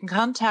 You can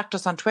contact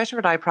us on Twitter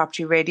at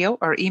iPropertyRadio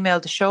or email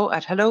the show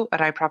at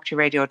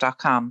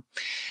hello@iPropertyRadio.com.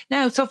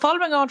 Now, so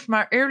following on from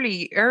our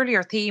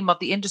earlier theme of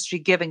the industry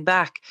giving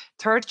back,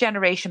 third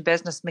generation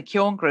business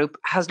McKeon Group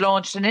has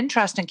launched an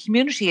interesting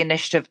community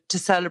initiative to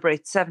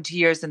celebrate 70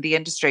 years in the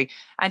industry.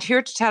 And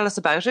here to tell us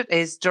about it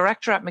is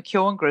Director at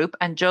McKeon Group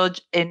and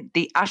Judge in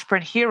the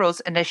Ashburn Heroes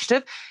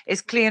Initiative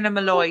is Cleona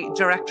Malloy,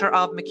 Director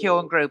of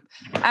McKeon Group.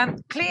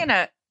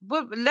 Cleona,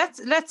 well,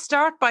 let's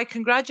start by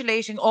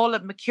congratulating all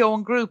at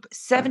McKeon Group.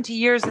 70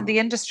 years in the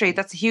industry,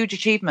 that's a huge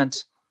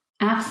achievement.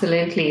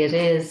 Absolutely, it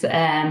is.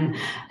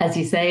 As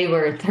you say,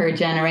 we're third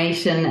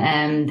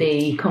generation.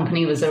 The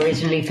company was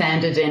originally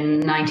founded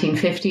in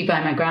 1950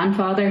 by my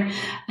grandfather.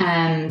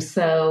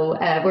 So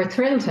we're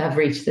thrilled to have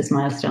reached this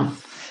milestone.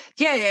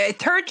 Yeah,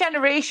 third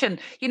generation.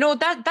 You know,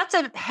 that's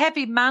a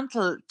heavy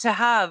mantle to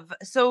have.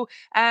 So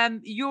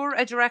you're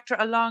a director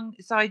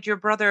alongside your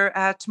brother,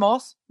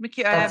 Tomás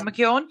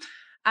McKeon.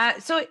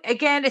 So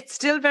again, it's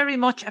still very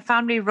much a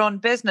family-run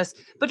business.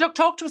 But look,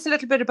 talk to us a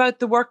little bit about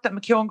the work that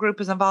McKeon Group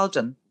is involved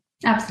in.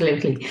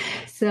 Absolutely.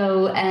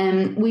 So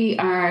we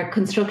are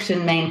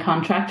construction main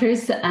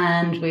contractors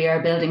and we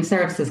are building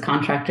services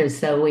contractors.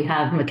 So we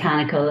have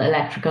mechanical,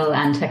 electrical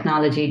and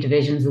technology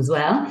divisions as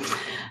well.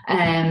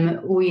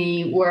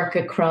 We work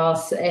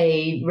across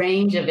a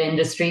range of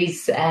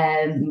industries,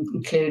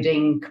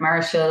 including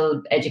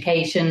commercial,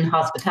 education,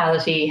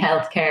 hospitality,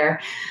 healthcare.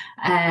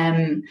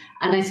 And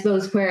I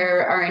suppose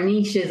where our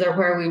niche is or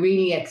where we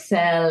really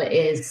excel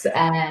is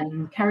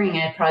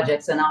carrying out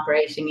projects and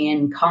operating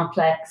in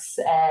complex,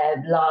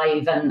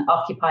 live and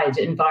occupied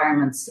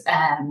environments,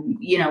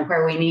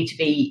 where we need to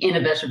be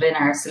innovative in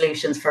our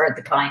solutions for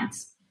the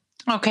clients.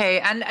 Okay.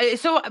 And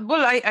so,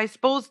 well, I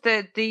suppose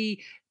that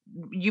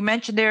you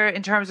mentioned there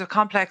in terms of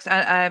complex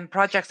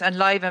projects and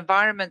live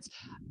environments.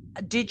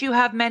 Did you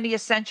have many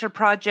essential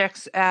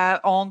projects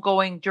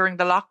ongoing during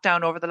the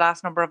lockdown over the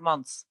last number of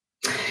months?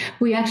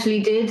 We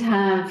actually did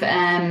have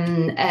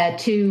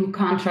 2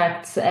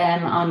 contracts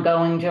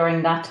ongoing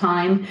during that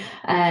time.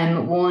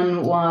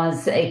 One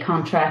was a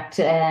contract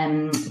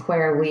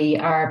where we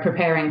are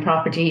preparing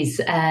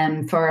properties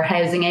for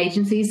housing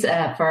agencies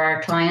for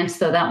our clients.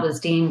 So that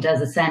was deemed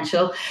as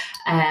essential.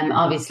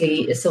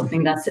 Obviously,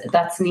 something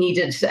that's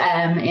needed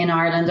in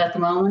Ireland at the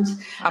moment.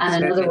 Absolutely.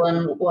 And another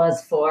one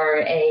was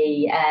for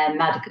a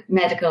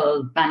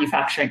medical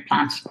manufacturing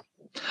plant.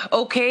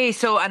 Okay,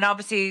 so and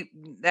obviously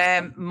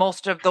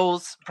most of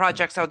those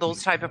projects or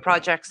those type of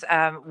projects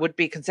would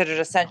be considered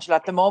essential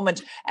at the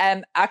moment.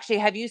 Actually,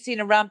 have you seen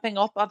a ramping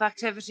up of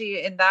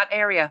activity in that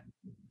area?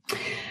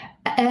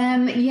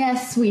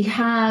 Yes, we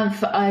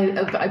have.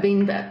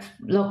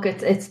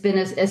 It's been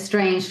a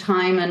strange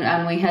time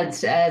and we had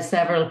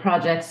several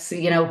projects,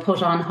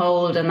 put on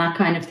hold and that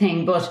kind of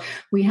thing. But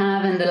we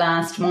have in the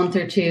last month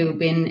or two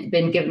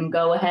been given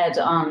go ahead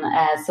on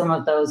some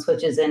of those,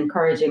 which is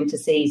encouraging to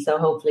see. So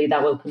hopefully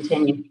that will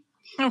continue.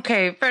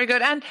 Okay, very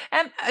good. And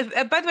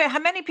by the way, how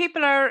many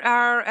people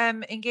are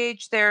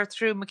engaged there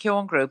through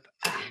McKeon Group?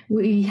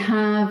 We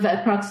have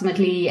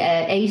approximately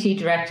 80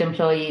 direct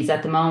employees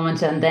at the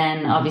moment, and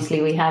then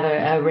obviously we have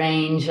a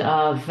range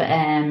of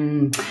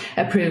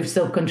approved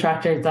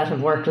subcontractors that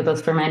have worked with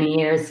us for many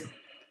years.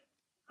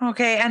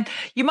 Okay, and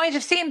you might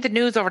have seen the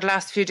news over the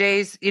last few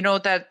days,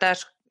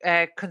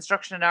 that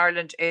construction in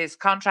Ireland is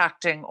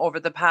contracting over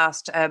the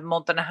past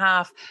month and a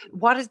half.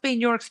 What has been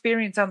your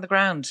experience on the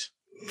ground?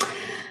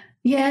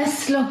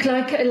 Yes, look,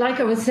 like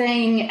I was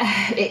saying,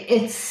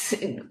 it's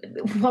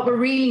what we're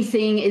really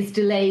seeing is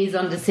delays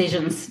on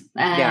decisions.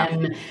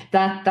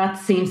 That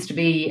seems to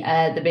be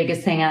the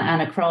biggest thing,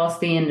 and across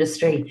the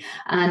industry.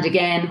 And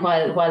again,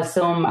 while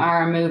some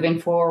are moving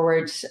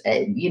forward,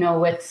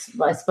 with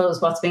I suppose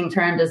what's being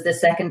termed as the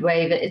second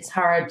wave, it's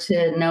hard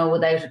to know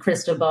without a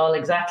crystal ball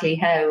exactly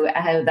how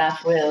that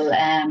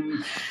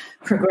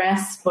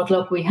progress. But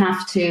look, we've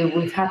had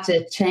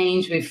to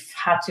change, we've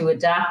had to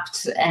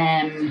adapt,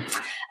 and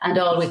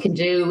all we can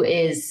do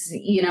is,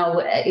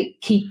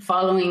 keep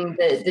following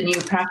the new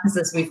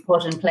practices we've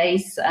put in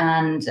place,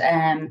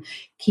 and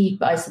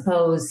keep, I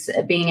suppose,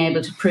 being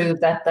able to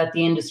prove that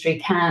the industry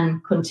can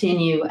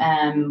continue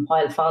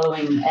while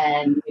following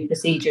new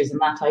procedures and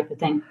that type of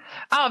thing.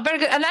 Oh, very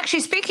good. And actually,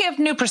 speaking of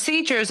new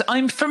procedures,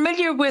 I'm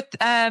familiar with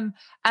an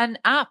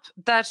app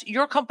that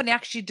your company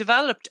actually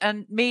developed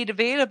and made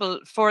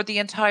available for the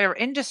entire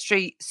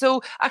industry.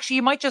 So actually,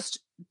 you might just,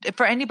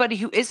 for anybody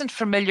who isn't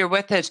familiar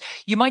with it,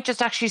 you might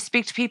just actually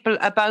speak to people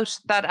about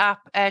that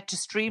app to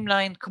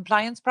streamline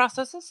compliance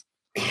processes.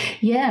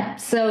 Yeah,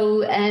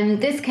 so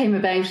this came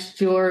about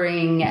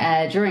during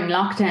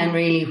lockdown,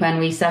 really, when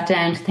we sat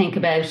down to think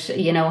about,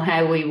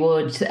 how we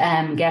would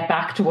get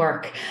back to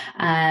work.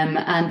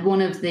 And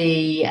one of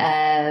the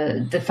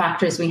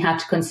factors we had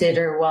to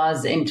consider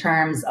was in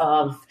terms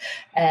of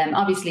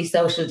obviously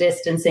social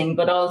distancing,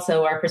 but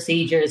also our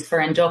procedures for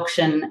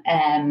induction.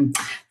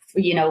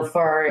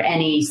 For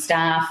any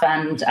staff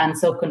and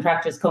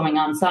subcontractors coming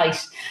on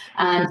site.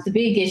 And the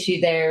big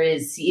issue there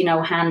is,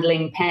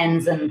 handling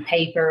pens and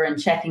paper and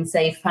checking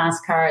safe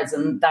pass cards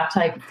and that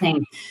type of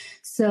thing.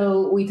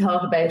 So we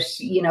thought about,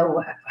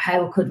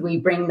 how could we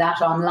bring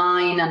that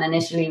online? And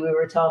initially we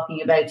were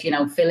talking about,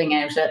 filling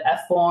out a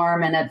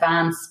form in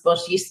advance,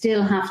 but you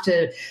still have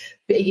to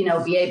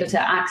be able to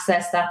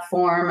access that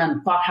form.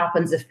 And what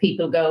happens if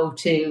people go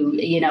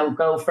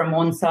from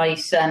one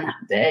site and,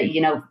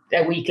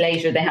 a week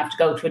later they have to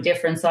go to a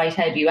different site?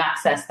 How do you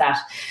access that?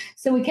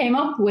 So we came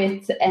up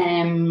with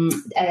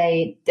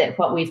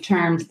what we've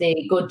termed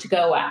the Good to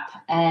Go app,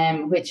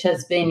 which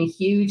has been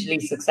hugely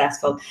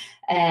successful.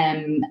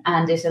 And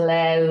it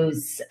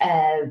allows,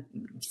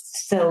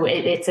 so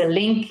it's a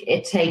link.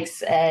 It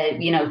takes,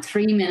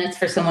 3 minutes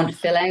for someone to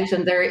fill out,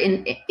 and they're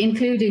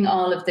including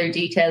all of their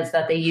details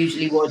that they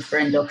usually would for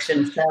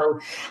induction. So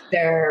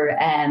their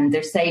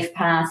safe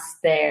pass,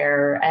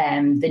 their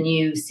the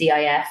new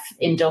CIF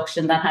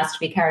induction that has to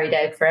be carried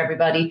out for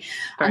everybody.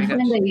 Very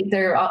and when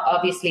they're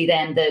obviously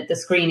then the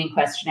screening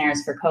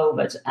questionnaires for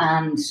COVID.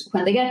 And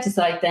when they get to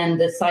site, then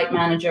the site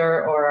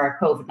manager or our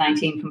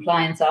COVID-19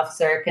 compliance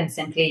officer can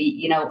simply,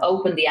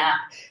 open the app,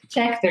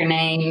 check their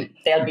name.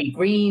 They'll be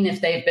green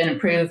if they've been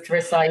approved for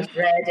a site,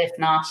 red if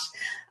not.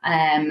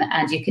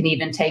 And you can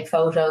even take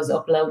photos,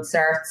 upload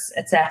certs,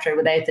 etc.,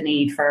 without the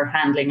need for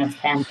handling of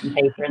pens and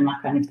paper and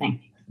that kind of thing.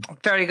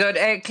 Very good.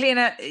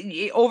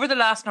 Cliona, over the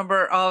last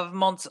number of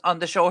months on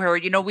the show here,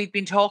 we've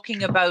been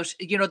talking about,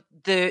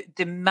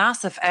 the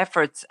massive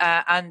efforts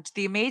and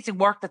the amazing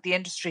work that the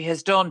industry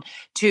has done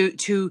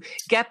to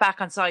get back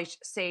on site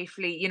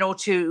safely,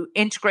 to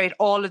integrate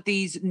all of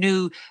these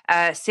new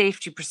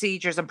safety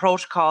procedures and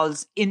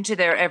protocols into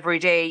their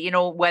everyday,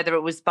 whether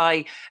it was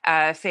by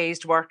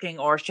phased working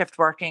or shift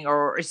working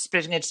or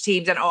splitting into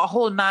teams and a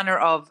whole manner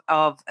of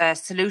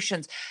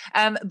solutions.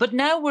 But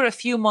now we're a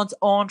few months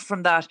on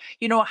from that,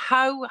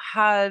 how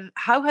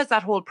has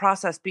that whole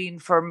process been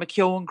for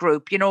McKeon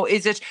Group?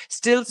 Is it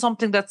still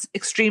something that's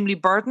extremely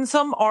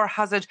burdensome, or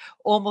has it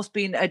almost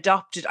been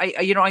adopted?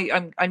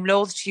 I'm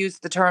loath to use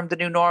the term the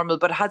new normal,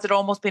 but has it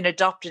almost been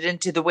adopted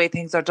into the way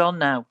things are done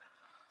now?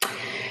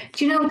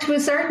 To a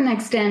certain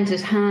extent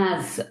it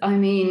has. I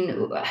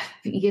mean,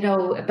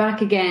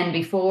 back again,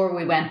 before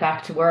we went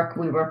back to work,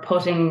 we were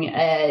putting,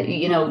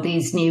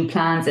 these new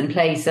plans in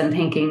place and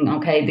thinking,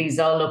 okay, these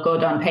all look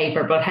good on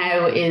paper, but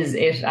how is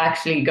it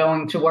actually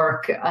going to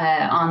work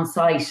on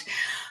site?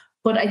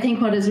 But I think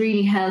what has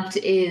really helped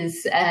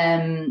is,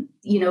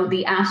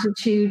 the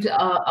attitude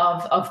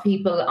of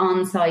people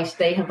on site.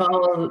 They have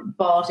all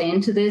bought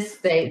into this.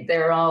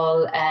 They're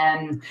all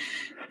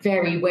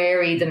very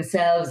wary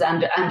themselves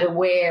and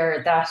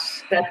aware that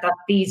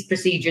these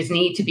procedures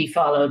need to be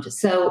followed.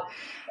 So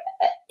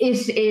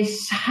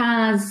it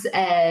has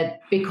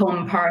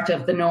become part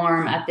of the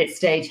norm at this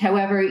stage.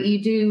 However,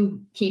 you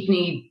do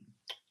need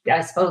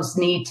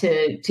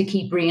to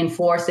keep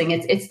reinforcing.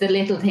 It's the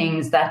little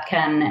things that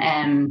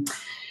can.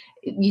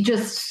 You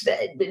just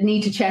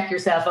need to check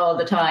yourself all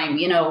the time,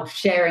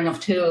 sharing of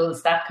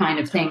tools, that kind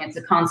of thing. It's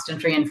a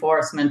constant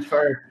reinforcement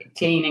for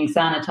cleaning,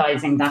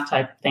 sanitizing, that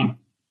type of thing.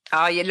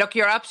 Look,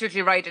 you're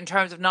absolutely right in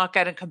terms of not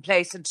getting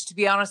complacent. To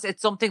be honest,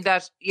 it's something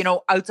that,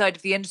 outside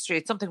of the industry,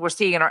 it's something we're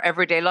seeing in our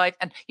everyday life.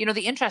 And,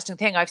 the interesting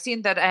thing, I've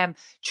seen that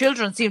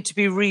children seem to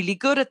be really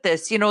good at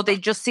this. They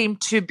just seem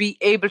to be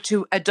able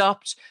to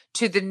adopt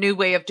to the new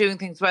way of doing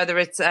things, whether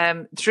it's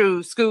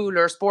through school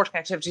or sporting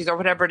activities or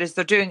whatever it is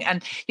they're doing.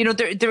 And,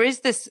 there is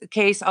this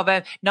case of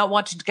not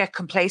wanting to get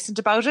complacent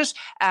about it,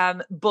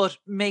 but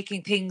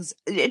making things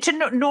to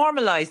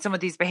normalise some of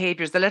these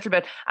behaviours a little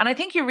bit. And I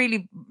think you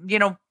really,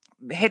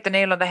 hit the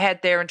nail on the head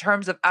there in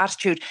terms of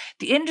attitude.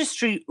 The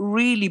industry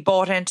really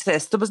bought into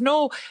this. There was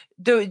no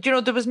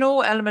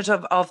element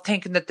of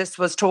thinking that this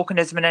was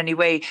tokenism in any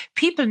way.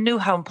 People knew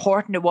how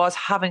important it was,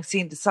 having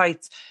seen the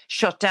sites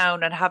shut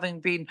down and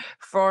having been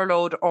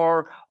furloughed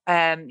or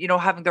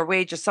having their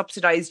wages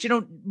subsidized.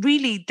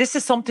 Really, this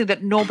is something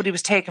that nobody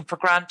was taking for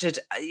granted,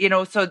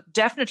 so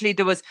definitely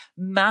there was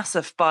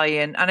massive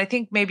buy-in. And I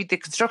think maybe the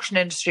construction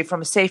industry,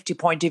 from a safety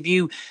point of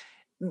view,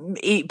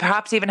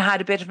 perhaps even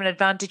had a bit of an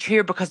advantage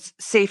here, because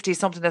safety is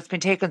something that's been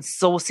taken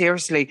so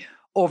seriously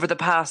over the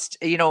past,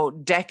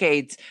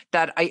 decades,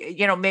 that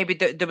maybe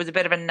there was a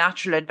bit of a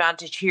natural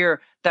advantage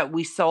here that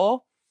we saw.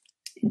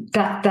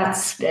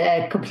 That's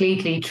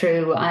completely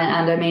true.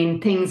 And I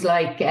mean, things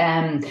like,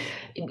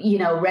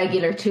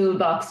 regular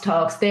toolbox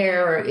talks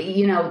there,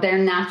 they're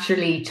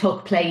naturally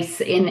took place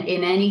in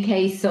any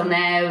case. So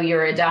now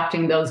you're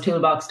adapting those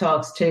toolbox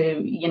talks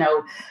to,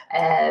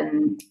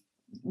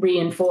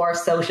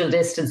 reinforce social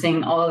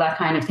distancing, all that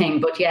kind of thing.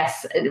 But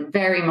yes, it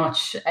very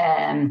much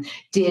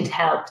did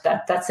help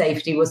that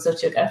safety was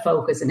such a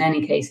focus in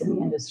any case in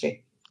the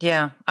industry.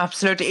 Yeah,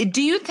 absolutely.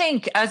 Do you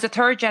think, as a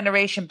third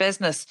generation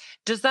business,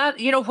 does that,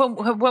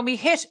 when we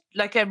hit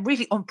like a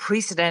really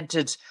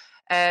unprecedented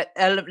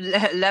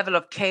level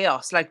of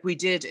chaos like we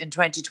did in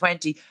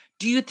 2020,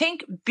 do you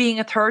think being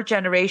a third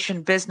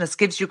generation business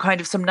gives you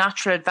kind of some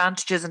natural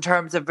advantages in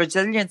terms of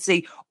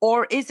resiliency,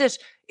 or is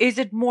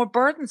it more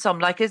burdensome?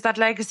 Like, is that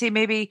legacy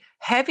maybe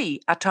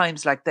heavy at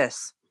times like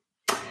this?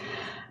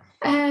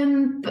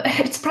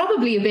 It's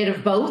probably a bit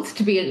of both,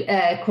 to be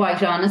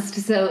quite honest.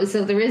 So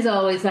there is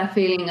always that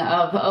feeling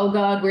of, oh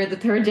God, we're the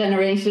third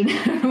generation.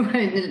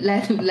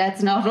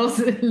 Let's not us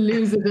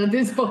lose it at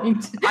this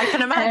point. I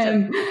can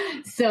imagine.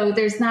 So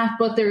there's that,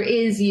 but there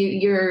is,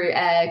 you're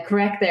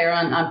correct there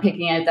on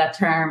picking out that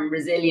term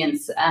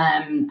resilience.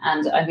 And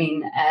I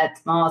mean,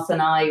 Tomas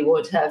and I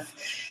would have,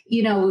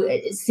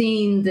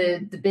 seen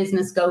the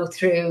business go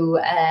through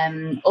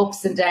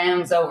ups and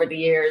downs over the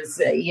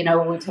years.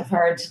 We'd have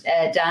heard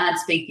Dad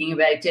speaking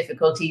about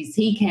difficulties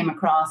he came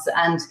across,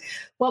 and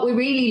what we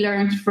really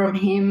learned from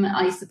him,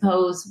 I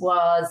suppose,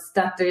 was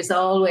that there's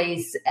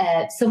always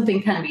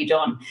something can be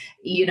done.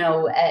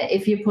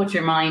 If you put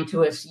your mind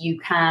to it, you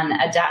can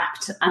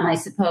adapt. And I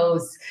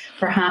suppose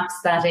perhaps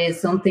that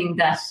is something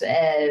that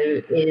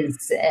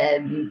is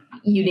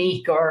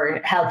unique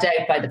or helped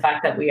out by the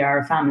fact that we are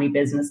a family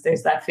business.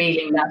 There's that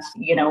feeling that,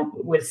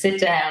 we'll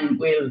sit down,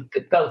 we'll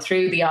go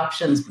through the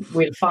options,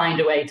 we'll find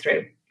a way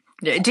through.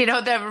 Do you know,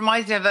 that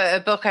reminds me of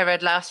a book I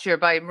read last year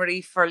by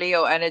Marie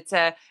Forleo, and it's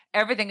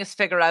Everything is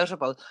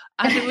Figure-Outable.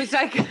 And it was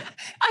like,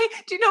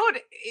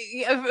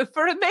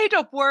 for a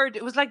made-up word,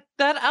 it was like,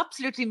 that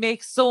absolutely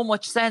makes so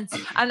much sense.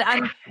 And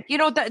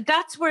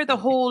that's where the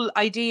whole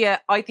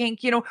idea, I think,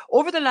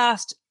 over the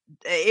last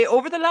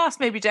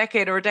maybe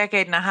decade or a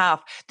decade and a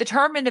half, the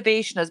term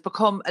innovation has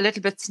become a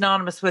little bit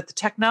synonymous with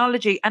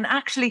technology. And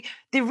actually,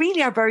 they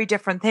really are very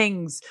different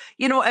things.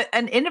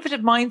 An innovative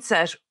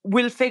mindset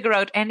will figure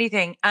out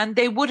anything, and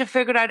they would have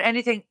figured out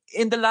anything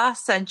in the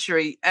last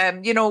century,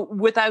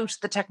 without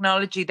the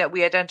technology that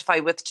we identify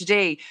with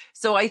today.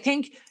 So I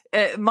think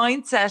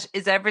mindset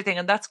is everything.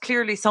 And that's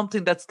clearly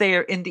something that's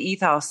there in the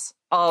ethos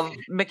of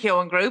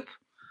McKeon Group.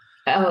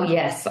 Oh,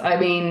 yes. I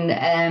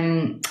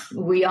mean,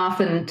 we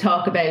often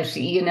talk about,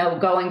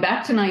 going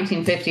back to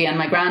 1950, and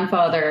my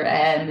grandfather,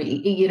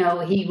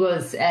 he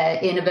was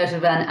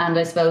innovative and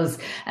I suppose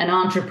an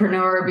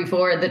entrepreneur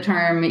before the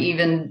term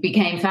even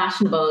became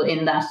fashionable,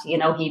 in that,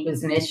 he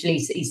was initially,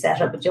 he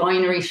set up a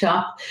joinery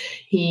shop.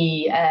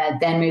 He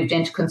then moved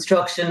into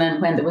construction,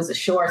 and when there was a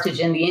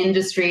shortage in the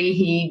industry,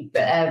 he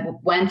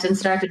went and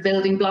started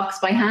building blocks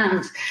by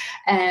hand.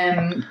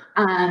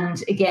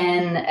 And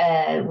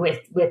again,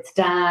 with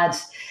Dad,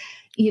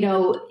 he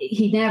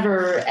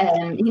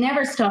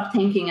never stopped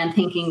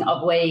thinking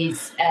of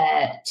ways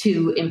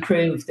to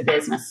improve the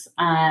business,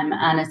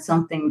 and it's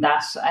something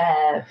that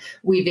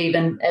we've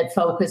even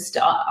focused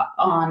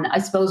on. I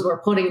suppose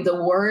we're putting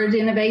the word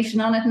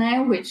innovation on it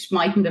now, which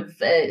mightn't have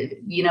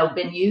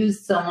been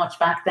used so much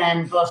back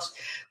then, but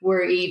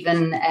we're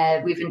even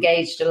we've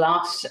engaged a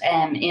lot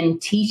in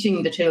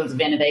teaching the tools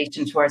of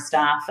innovation to our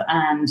staff,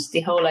 and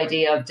the whole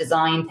idea of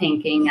design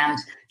thinking and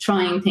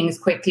trying things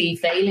quickly,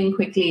 failing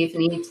quickly if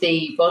need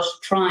be, but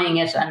trying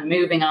it and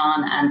moving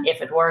on. And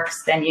if it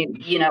works, then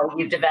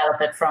you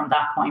develop it from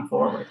that point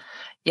forward.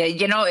 Yeah,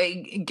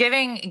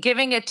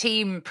 giving a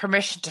team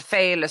permission to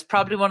fail is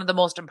probably one of the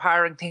most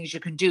empowering things you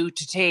can do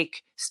to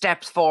take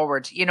steps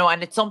forward,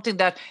 and it's something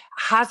that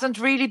hasn't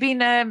really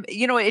been,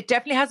 it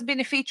definitely hasn't been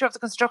a feature of the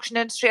construction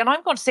industry. And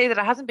I'm going to say that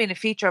it hasn't been a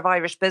feature of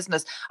Irish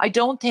business. I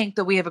don't think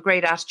that we have a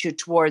great attitude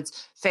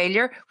towards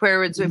failure,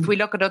 whereas if we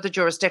look at other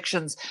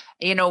jurisdictions,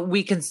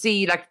 we can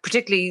see, like,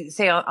 particularly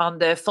say on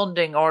the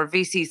funding or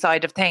VC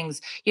side of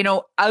things,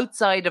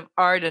 outside of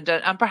Ireland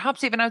and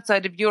perhaps even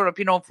outside of Europe,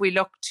 if we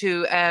look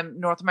to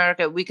North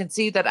America, we can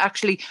see that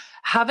actually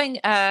having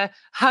a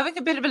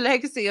bit of a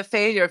legacy of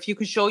failure, if you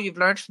can show you've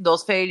learned from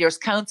those failures,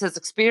 counts as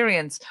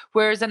experience.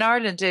 Whereas in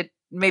Ireland,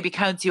 maybe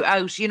counts you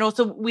out,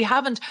 so we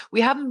haven't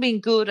been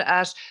good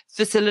at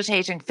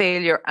facilitating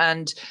failure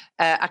and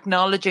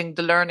acknowledging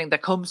the learning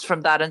that comes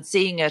from that and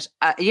seeing it,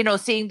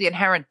 seeing the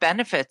inherent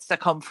benefits that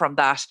come from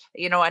that,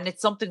 and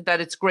it's something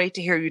that it's great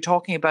to hear you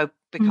talking about,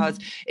 because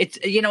it's,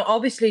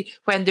 obviously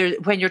when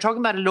you're talking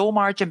about a low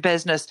margin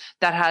business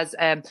that has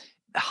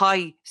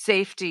high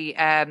safety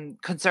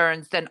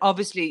concerns, then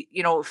obviously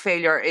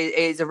failure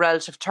is a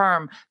relative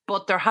term,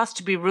 but there has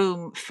to be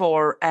room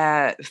for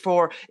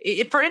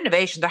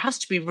innovation. There has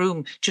to be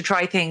room to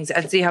try things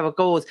and see how it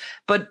goes.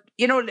 But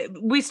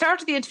we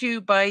started the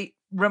interview by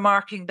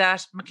remarking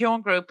that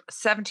McKeon Group,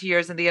 70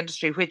 years in the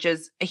industry, which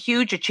is a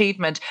huge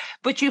achievement,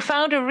 but you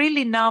found a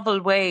really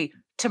novel way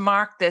to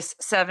mark this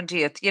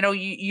 70th.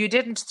 You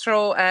didn't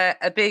throw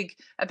a big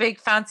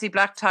fancy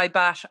black tie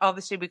bash.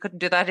 Obviously, we couldn't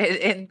do that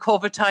in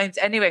COVID times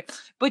anyway.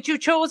 But you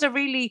chose a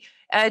really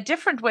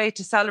different way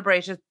to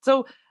celebrate it.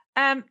 So,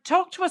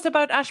 talk to us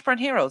about Ashburn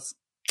Heroes.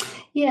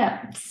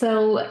 Yeah.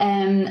 So,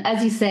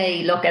 as you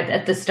say, look,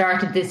 at the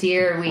start of this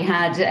year, we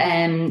had,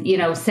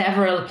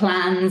 several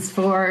plans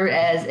for,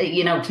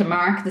 to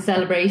mark the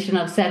celebration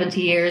of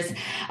 70 years.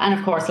 And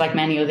of course, like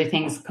many other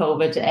things,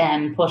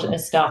 COVID put a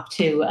stop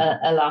to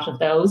a lot of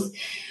those.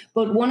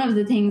 But one of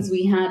the things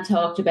we had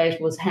talked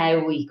about was how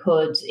we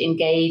could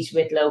engage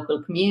with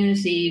local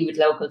community, with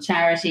local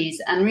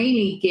charities, and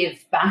really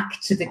give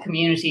back to the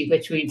community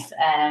which we've,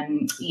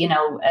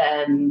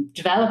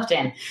 developed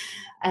in.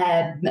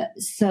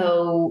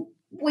 So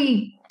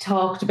we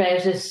talked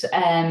about it,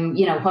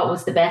 what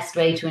was the best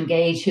way to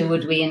engage, who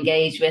would we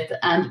engage with?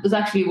 And it was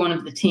actually one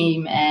of the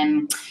team,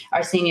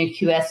 our senior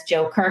QS,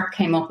 Joe Kirk,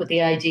 came up with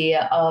the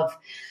idea of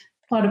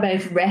what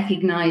about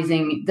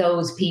recognising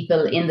those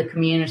people in the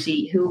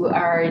community who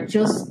are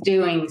just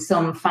doing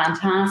some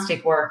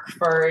fantastic work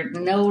for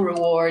no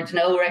reward,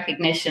 no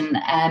recognition,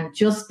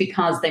 just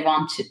because they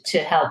want to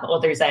help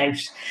others out.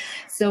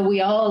 So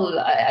we all,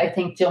 I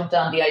think, jumped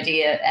on the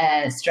idea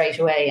straight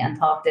away and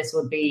thought this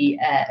would be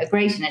a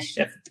great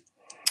initiative.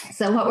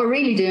 So what we're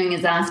really doing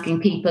is asking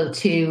people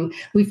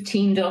we've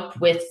teamed up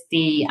with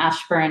the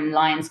Ashburn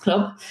Lions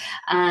Club,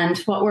 and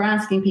what we're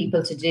asking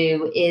people to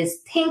do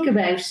is think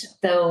about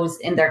those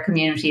in their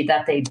community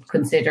that they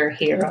consider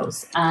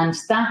heroes. And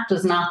that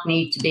does not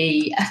need to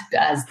be,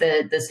 as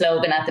the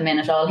slogan at the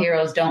minute, all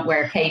heroes don't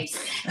wear capes.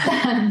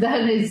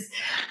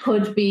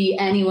 Could be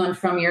anyone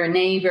from your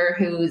neighbour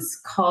who's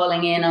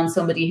calling in on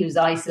somebody who's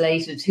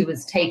isolated, who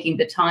is taking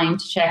the time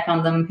to check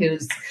on them,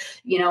 who's,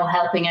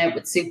 helping out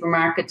with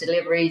supermarket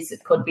deliveries.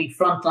 It could be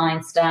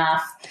frontline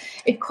staff.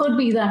 It could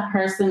be that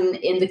person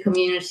in the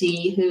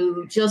community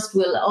who just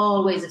will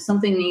always, if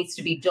something needs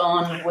to be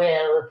done,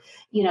 will,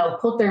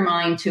 put their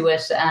mind to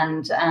it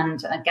and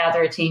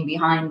gather a team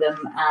behind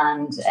them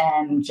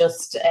and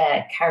just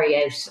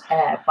carry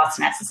out what's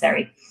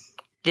necessary.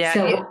 Yeah.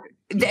 So,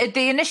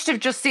 the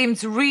initiative just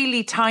seems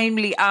really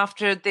timely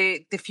after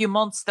the few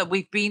months that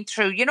we've been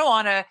through,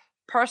 on a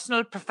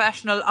personal,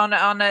 professional,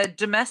 on a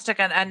domestic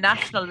and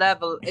national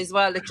level as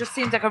well. It just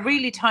seems like a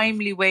really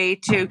timely way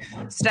to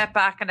step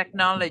back and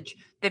acknowledge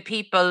the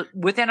people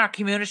within our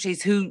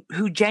communities who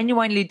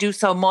genuinely do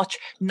so much,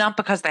 not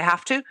because they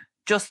have to,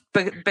 just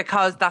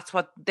because that's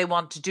what they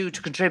want to do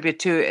to contribute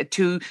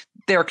to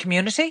their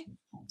community.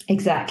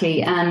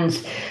 Exactly.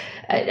 And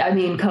I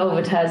mean,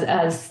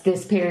 COVID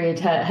this period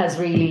has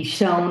really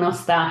shown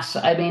us that.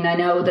 I mean, I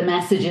know the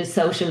message is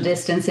social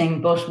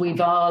distancing, but we've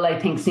all, I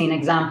think, seen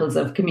examples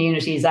of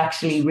communities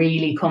actually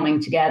really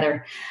coming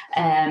together.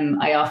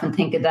 I often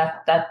think of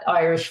that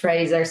Irish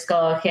phrase, ar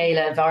scá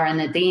chéile bhar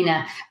an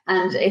Adina,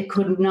 and it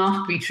could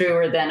not be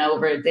truer than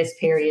over this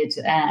period.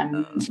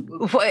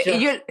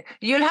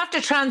 You'll have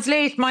to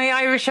translate. My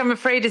Irish, I'm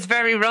afraid, is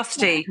very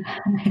rusty.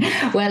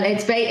 Well,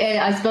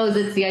 I suppose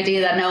it's the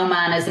idea that no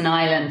man is an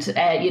island,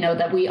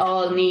 that we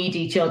all need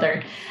each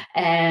other.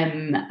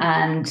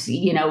 And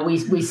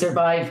we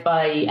survive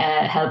by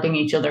helping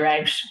each other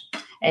out.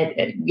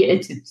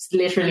 It's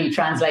literally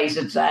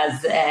translated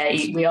as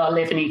we all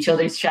live in each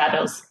other's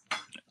shadows.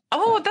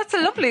 Oh, that's a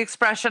lovely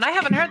expression. I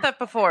haven't heard that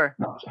before.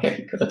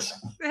 Very good.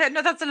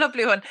 No, that's a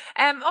lovely one.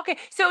 Okay,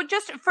 so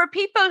just for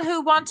people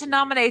who want to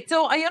nominate,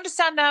 so I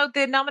understand now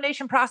the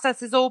nomination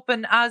process is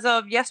open as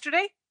of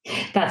yesterday?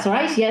 That's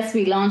right. Yes,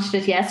 we launched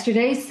it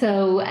yesterday.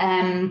 So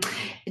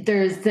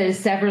there's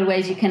several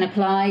ways you can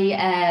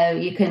apply.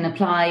 You can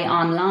apply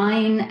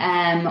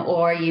online,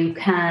 or you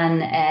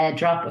can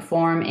drop a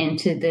form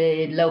into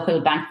the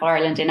local Bank of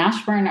Ireland in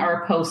Ashburn,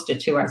 or post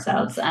it to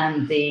ourselves.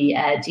 And the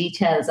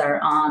details are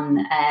on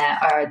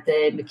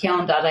the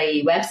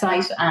McKeon.ie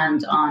website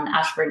and on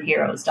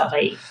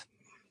ashburnheroes.ie.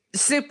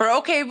 Super.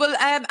 Okay. Well,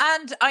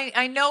 and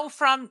I know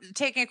from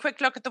taking a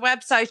quick look at the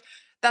website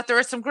that there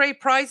are some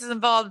great prizes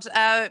involved.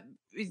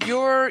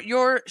 You're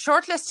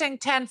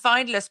shortlisting 10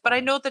 finalists, but I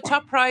know the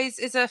top prize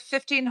is a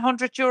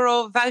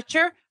 €1,500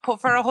 voucher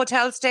for a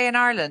hotel stay in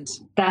Ireland.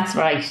 That's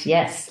right.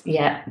 Yes.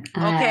 Yeah.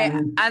 Okay.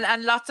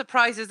 And lots of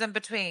prizes in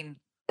between.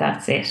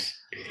 That's it.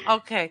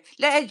 Okay,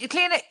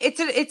 Cleena,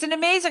 it's an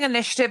amazing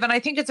initiative, and I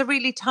think it's a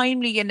really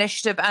timely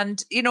initiative.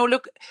 And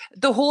look,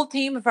 the whole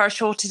theme of our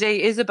show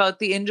today is about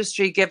the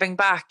industry giving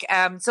back.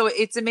 So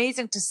it's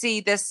amazing to see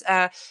this,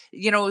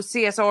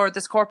 CSR,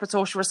 this corporate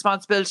social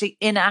responsibility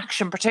in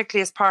action,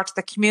 particularly as part of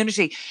the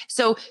community.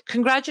 So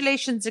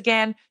congratulations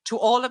again to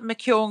all of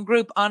McKeon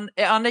Group on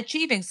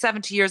achieving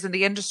 70 years in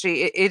the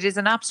industry. It is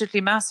an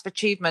absolutely massive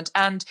achievement,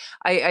 and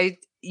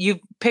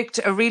you've picked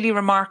a really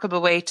remarkable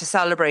way to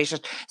celebrate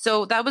it.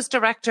 So that was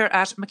director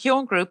at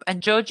McKeon Group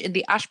and judge in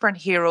the Ashburn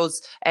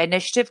Heroes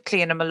initiative,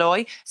 Cleena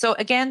Malloy. So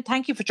again,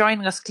 thank you for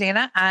joining us,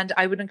 Cleena. And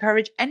I would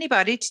encourage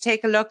anybody to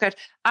take a look at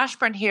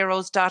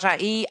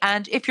ashburnheroes.ie.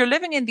 And if you're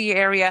living in the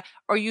area,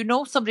 or you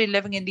know somebody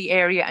living in the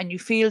area and you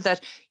feel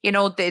that,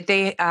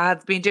 they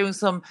have been doing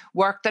some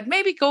work that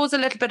maybe goes a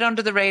little bit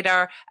under the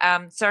radar,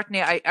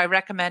 certainly I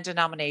recommend a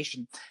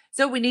nomination.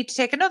 So we need to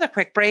take another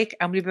quick break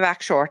and we'll be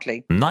back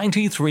shortly.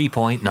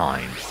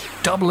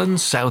 93.9 Dublin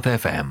South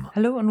FM.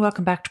 Hello and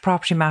welcome back to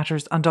Property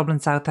Matters on Dublin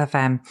South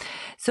FM.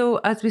 So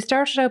as we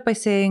started out by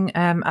saying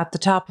at the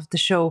top of the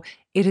show,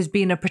 it has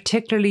been a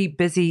particularly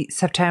busy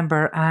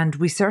September, and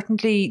we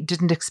certainly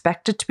didn't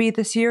expect it to be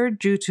this year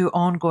due to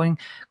ongoing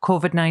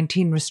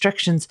COVID-19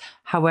 restrictions.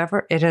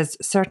 However, it has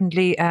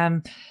certainly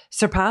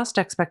surpassed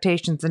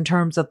expectations in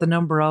terms of the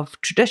number of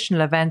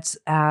traditional events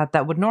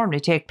that would normally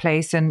take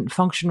place in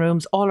function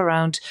rooms all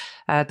around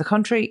the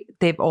country.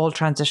 They've all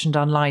transitioned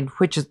online,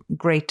 which is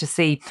great to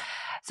see.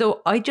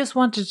 So I just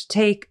wanted to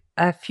take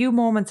a few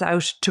moments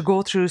out to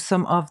go through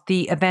some of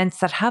the events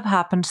that have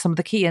happened, some of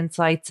the key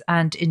insights,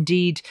 and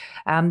indeed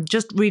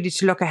just really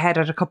to look ahead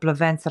at a couple of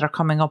events that are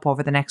coming up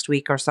over the next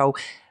week or so.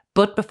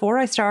 But before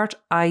I start,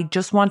 I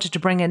just wanted to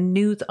bring a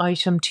news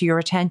item to your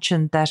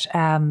attention that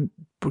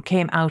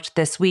came out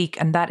this week,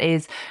 and that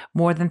is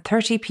more than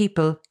 30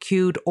 people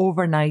queued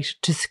overnight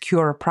to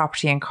secure a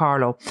property in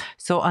Carlow.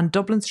 So on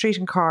Dublin Street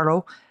in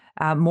Carlow,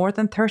 more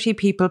than 30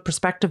 people,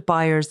 prospective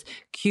buyers,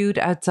 queued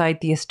outside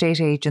the estate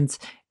agents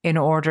in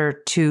order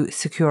to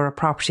secure a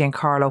property in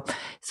Carlow.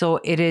 So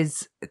it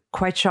is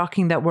quite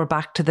shocking that we're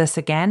back to this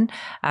again.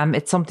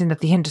 It's something that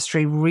the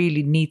industry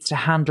really needs to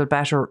handle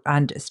better,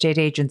 and estate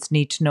agents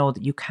need to know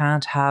that you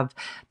can't have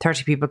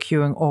 30 people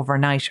queuing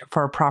overnight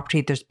for a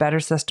property. There's better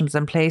systems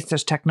in place,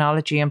 there's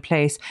technology in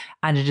place,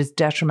 and it is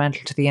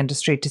detrimental to the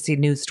industry to see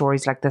news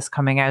stories like this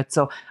coming out.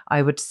 So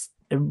I would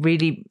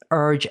really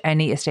urge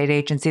any estate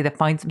agency that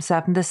finds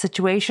themselves in this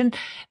situation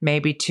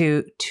maybe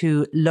to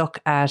look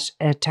at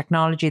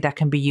technology that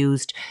can be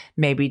used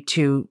maybe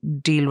to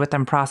deal with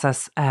and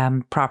process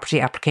property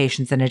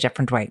applications in a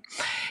different way.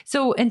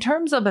 So in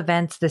terms of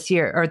events this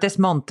year or this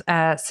month,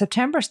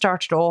 September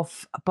started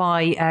off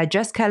by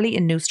Jess Kelly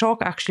in Newstalk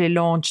actually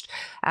launched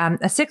a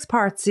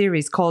 6-part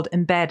series called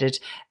Embedded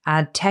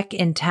and Tech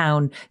in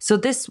Town. So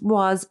this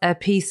was a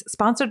piece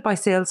sponsored by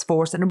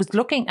Salesforce, and it was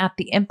looking at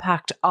the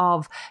impact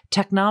of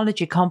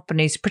technology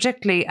companies,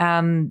 particularly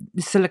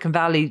Silicon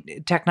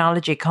Valley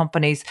technology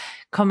companies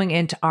coming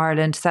into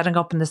Ireland, setting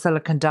up in the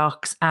Silicon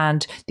Docks,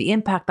 and the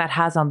impact that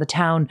has on the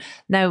town.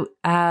 Now,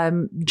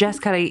 Jess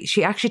Kelly,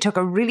 she actually took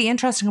a really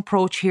interesting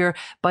approach here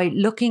by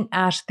looking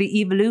at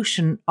the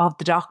evolution of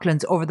the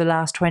Docklands over the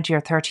last 20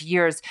 or 30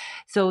 years.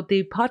 So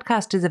the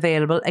podcast is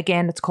available.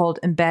 Again, it's called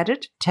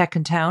Embedded Tech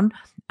in Town.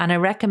 And I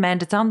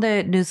recommend it's on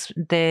the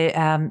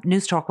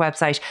Newstalk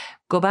website.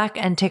 Go back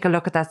and take a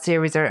look at that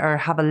series or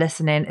have a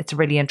listen in. It's a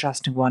really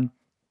interesting one.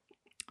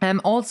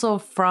 Also,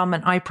 from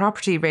an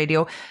iProperty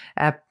Radio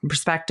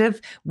perspective,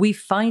 we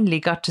finally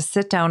got to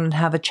sit down and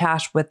have a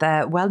chat with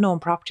a well-known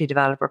property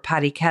developer,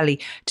 Paddy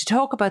Kelly, to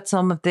talk about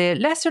some of the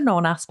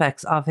lesser-known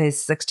aspects of his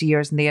 60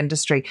 years in the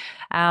industry.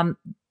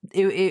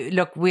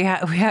 Look, we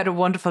had a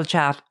wonderful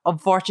chat.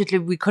 Unfortunately,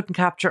 we couldn't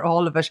capture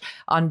all of it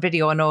on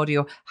video and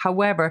audio.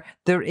 However,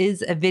 there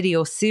is a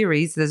video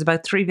series. There's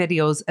about 3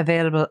 videos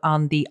available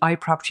on the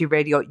iProperty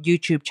Radio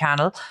YouTube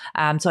channel.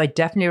 So I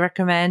definitely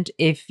recommend,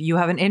 if you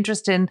have an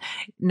interest in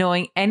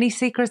knowing any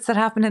secrets that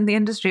happen in the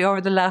industry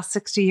over the last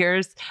 60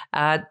 years,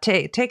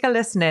 take a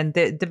listen in.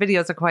 The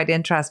videos are quite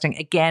interesting.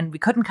 Again, we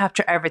couldn't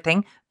capture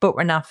everything, but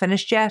we're not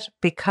finished yet,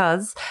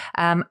 because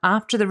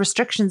after the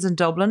restrictions in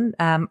Dublin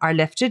are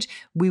lifted,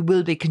 we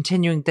will be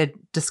continuing the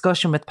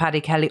discussion with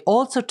Paddy Kelly,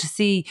 also to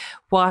see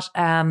what,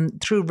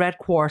 through Red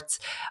Quartz,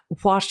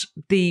 what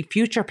the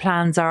future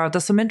plans are.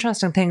 There's some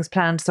interesting things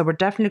planned, so we're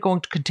definitely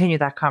going to continue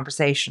that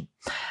conversation.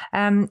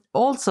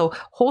 Also,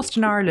 Host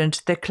in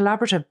Ireland, the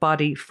collaborative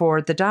body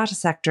for the data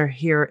sector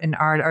here in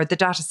Ireland, or the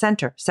data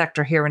centre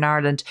sector here in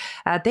Ireland,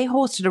 they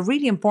hosted a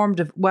really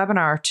informative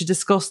webinar to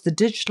discuss the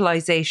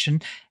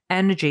digitalisation,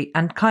 energy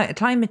and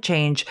climate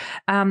change.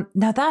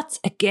 Now that's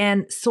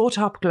again so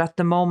topical at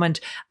the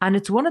moment, and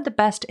it's one of the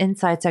best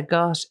insights I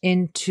got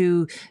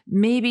into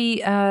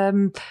maybe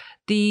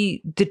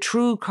the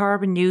true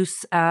carbon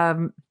use,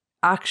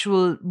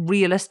 actual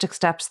realistic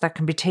steps that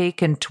can be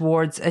taken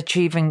towards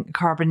achieving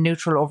carbon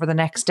neutral over the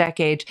next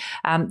decade.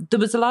 There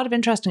was a lot of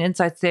interesting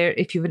insights there.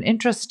 If you have an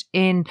interest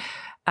in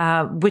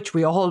which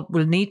we all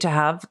will need to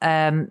have,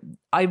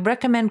 I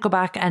recommend go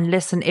back and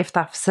listen if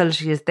that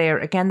facility is there.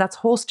 Again, that's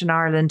Host in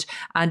Ireland,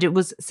 and it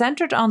was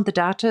centred on the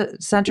data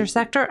centre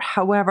sector.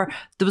 However,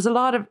 there was a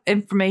lot of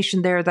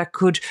information there that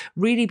could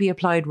really be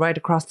applied right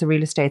across the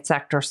real estate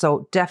sector.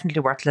 So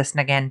definitely worth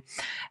listening in.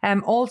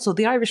 Also,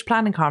 the Irish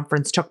Planning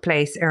Conference took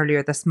place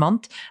earlier this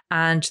month,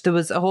 and there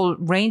was a whole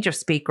range of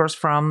speakers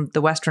from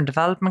the Western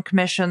Development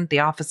Commission, the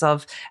Office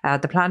of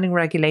the Planning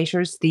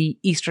Regulators, the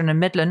Eastern and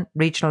Midland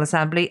Regional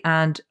Assembly,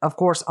 and of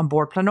course on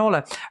board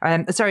Planola.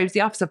 It was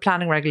the Office of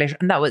Planning Regulator,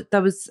 and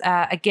that was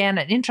again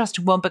an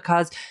interesting one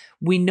because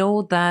we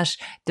know that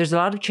there's a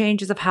lot of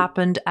changes have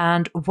happened,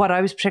 and what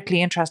I was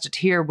particularly interested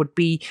here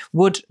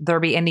would there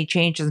be any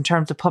changes in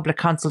terms of public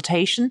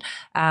consultation,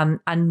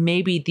 and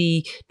maybe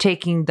the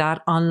taking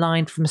that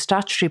online from a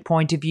statutory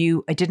point of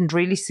view. I didn't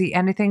really see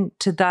anything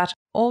to that.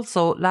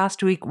 Also,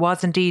 last week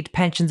was indeed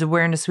Pensions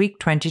Awareness Week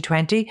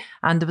 2020,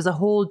 and there was a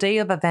whole day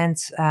of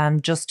events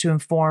just to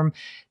inform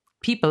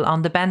people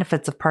on the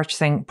benefits of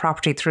purchasing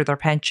property through their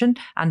pension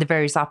and the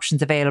various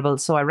options available.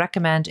 So I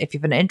recommend, if you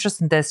have an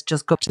interest in this,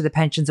 just go to the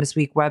Pensions This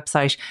Week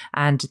website,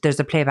 and there's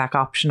a playback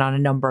option on a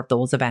number of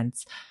those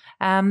events.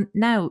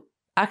 Now,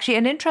 actually,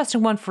 an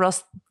interesting one for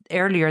us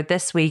earlier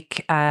this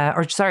week,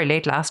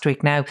 late last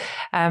week now,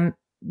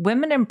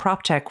 Women in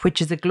PropTech,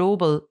 which is a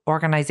global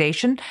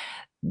organisation,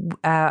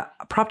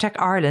 PropTech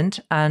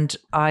Ireland, and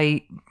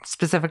I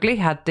specifically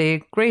had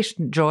the great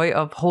joy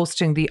of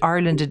hosting the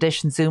Ireland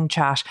edition Zoom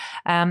chat.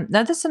 Now,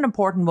 this is an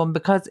important one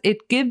because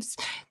it gives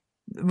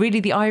really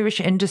the Irish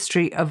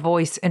industry a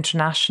voice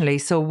internationally.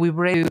 So we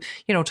were able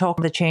to, talk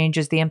about the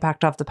changes, the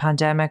impact of the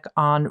pandemic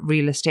on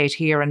real estate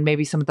here, and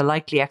maybe some of the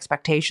likely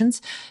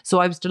expectations. So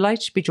I was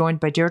delighted to be joined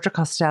by Deirdre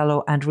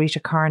Costello and Rita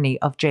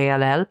Carney of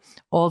JLL.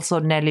 Also,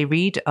 Nellie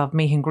Reid of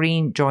Meehan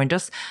Green joined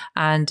us.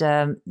 And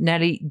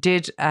Nellie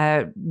did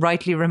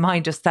rightly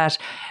remind us that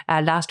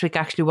last week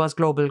actually was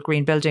Global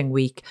Green Building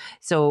Week.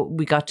 So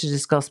we got to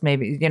discuss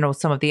maybe,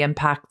 some of the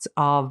impacts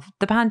of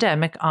the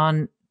pandemic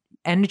on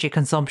energy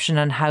consumption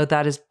and how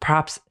that is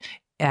perhaps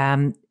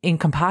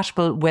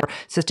incompatible with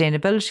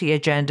sustainability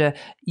agenda,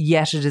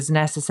 yet it is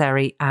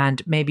necessary,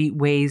 and maybe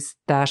ways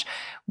that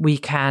we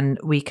can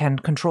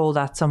control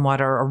that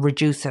somewhat or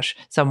reduce it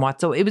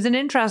somewhat. So it was an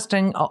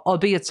interesting,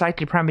 albeit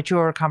slightly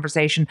premature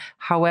conversation.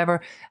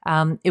 However,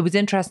 it was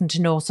interesting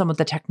to know some of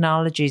the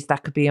technologies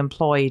that could be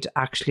employed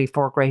actually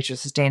for greater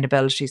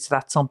sustainability. So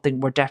that's something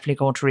we're definitely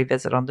going to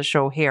revisit on the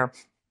show here.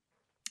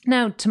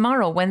 Now,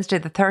 tomorrow, Wednesday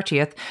the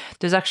 30th,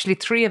 there's actually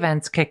 3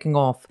 events kicking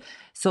off.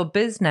 So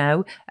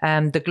BizNow,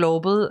 the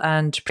global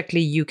and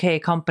particularly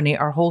UK company,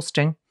 are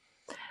hosting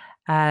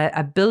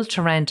a build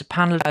to rent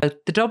panel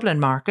about the Dublin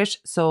market.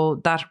 So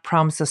that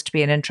promises to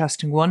be an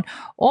interesting one.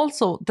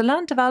 Also, the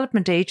Land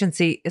Development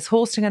Agency is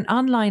hosting an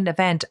online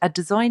event, a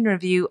design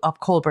review of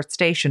Colbert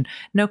Station.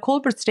 Now,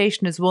 Colbert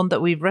Station is one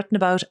that we've written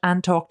about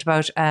and talked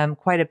about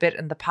quite a bit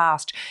in the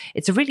past.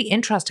 It's a really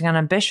interesting and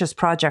ambitious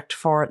project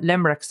for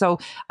Limerick. So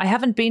I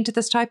haven't been to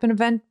this type of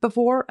event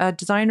before, a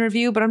design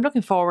review, but I'm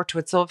looking forward to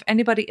it. So if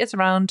anybody is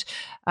around,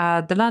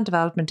 the Land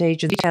Development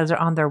Agency details are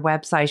on their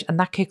website, and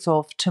that kicks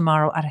off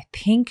tomorrow at, I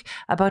think,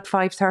 about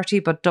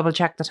 5:30, but double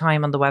check the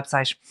time on the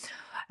website.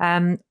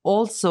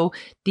 Also,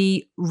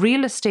 the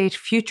Real Estate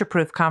Future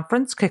Proof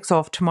Conference kicks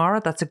off tomorrow.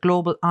 That's a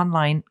global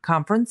online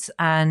conference,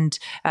 and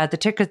the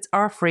tickets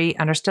are free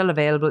and are still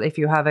available. If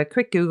you have a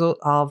quick Google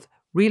of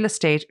Real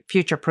Estate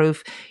Future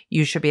Proof,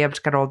 you should be able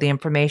to get all the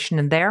information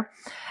in there.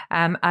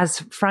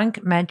 As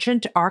Frank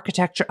mentioned,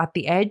 Architecture at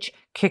the Edge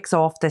kicks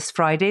off this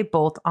Friday,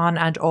 both on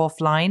and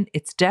offline.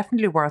 It's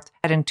definitely worth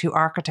heading to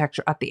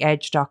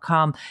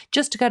architectureattheedge.com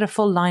just to get a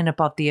full lineup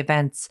of the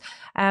events.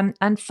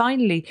 And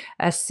finally,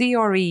 a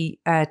CRE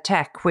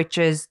Tech, which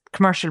is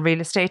commercial real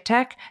estate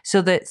tech.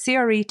 So the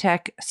CRE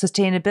Tech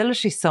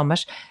Sustainability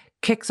Summit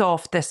kicks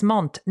off this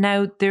month.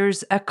 Now,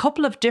 there's a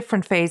couple of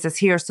different phases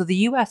here. So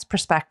the US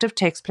perspective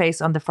takes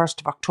place on the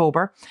 1st of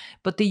October,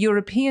 but the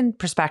European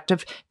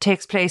perspective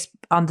takes place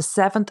on the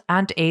 7th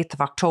and 8th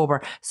of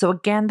October. So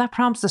again, that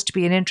promises to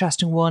be an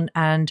interesting one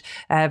and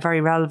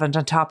very relevant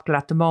and topical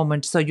at the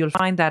moment. So you'll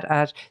find that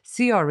at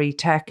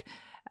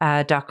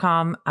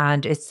CREtech.com,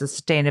 and it's the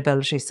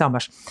Sustainability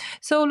Summit.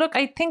 So look,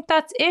 I think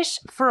that's it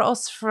for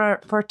us for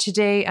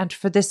today and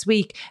for this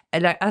week.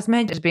 As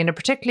mentioned, it's been a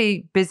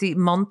particularly busy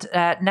month.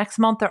 Next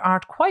month there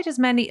aren't quite as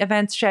many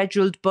events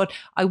scheduled, but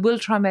I will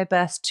try my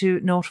best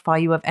to notify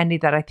you of any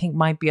that I think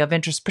might be of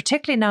interest,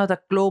 particularly now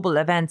that global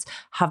events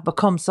have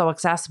become so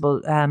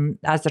accessible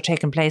as they're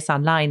taking place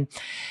online.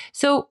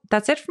 So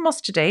that's it from us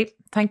today.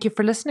 Thank you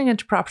for listening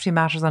into Property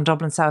Matters on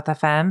Dublin South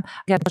FM.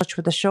 Get in touch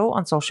with the show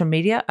on social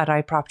media at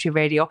iProperty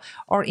Radio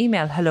or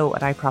email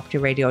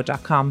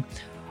hello@ipropertyradio.com.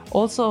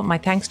 Also, my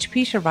thanks to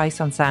Peter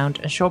Rice on sound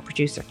and show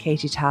producer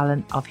Katie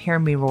Talon of Hear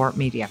Me Roar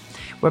Media.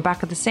 We're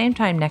back at the same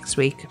time next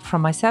week.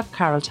 From myself,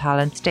 Carol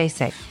Talon, stay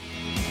safe.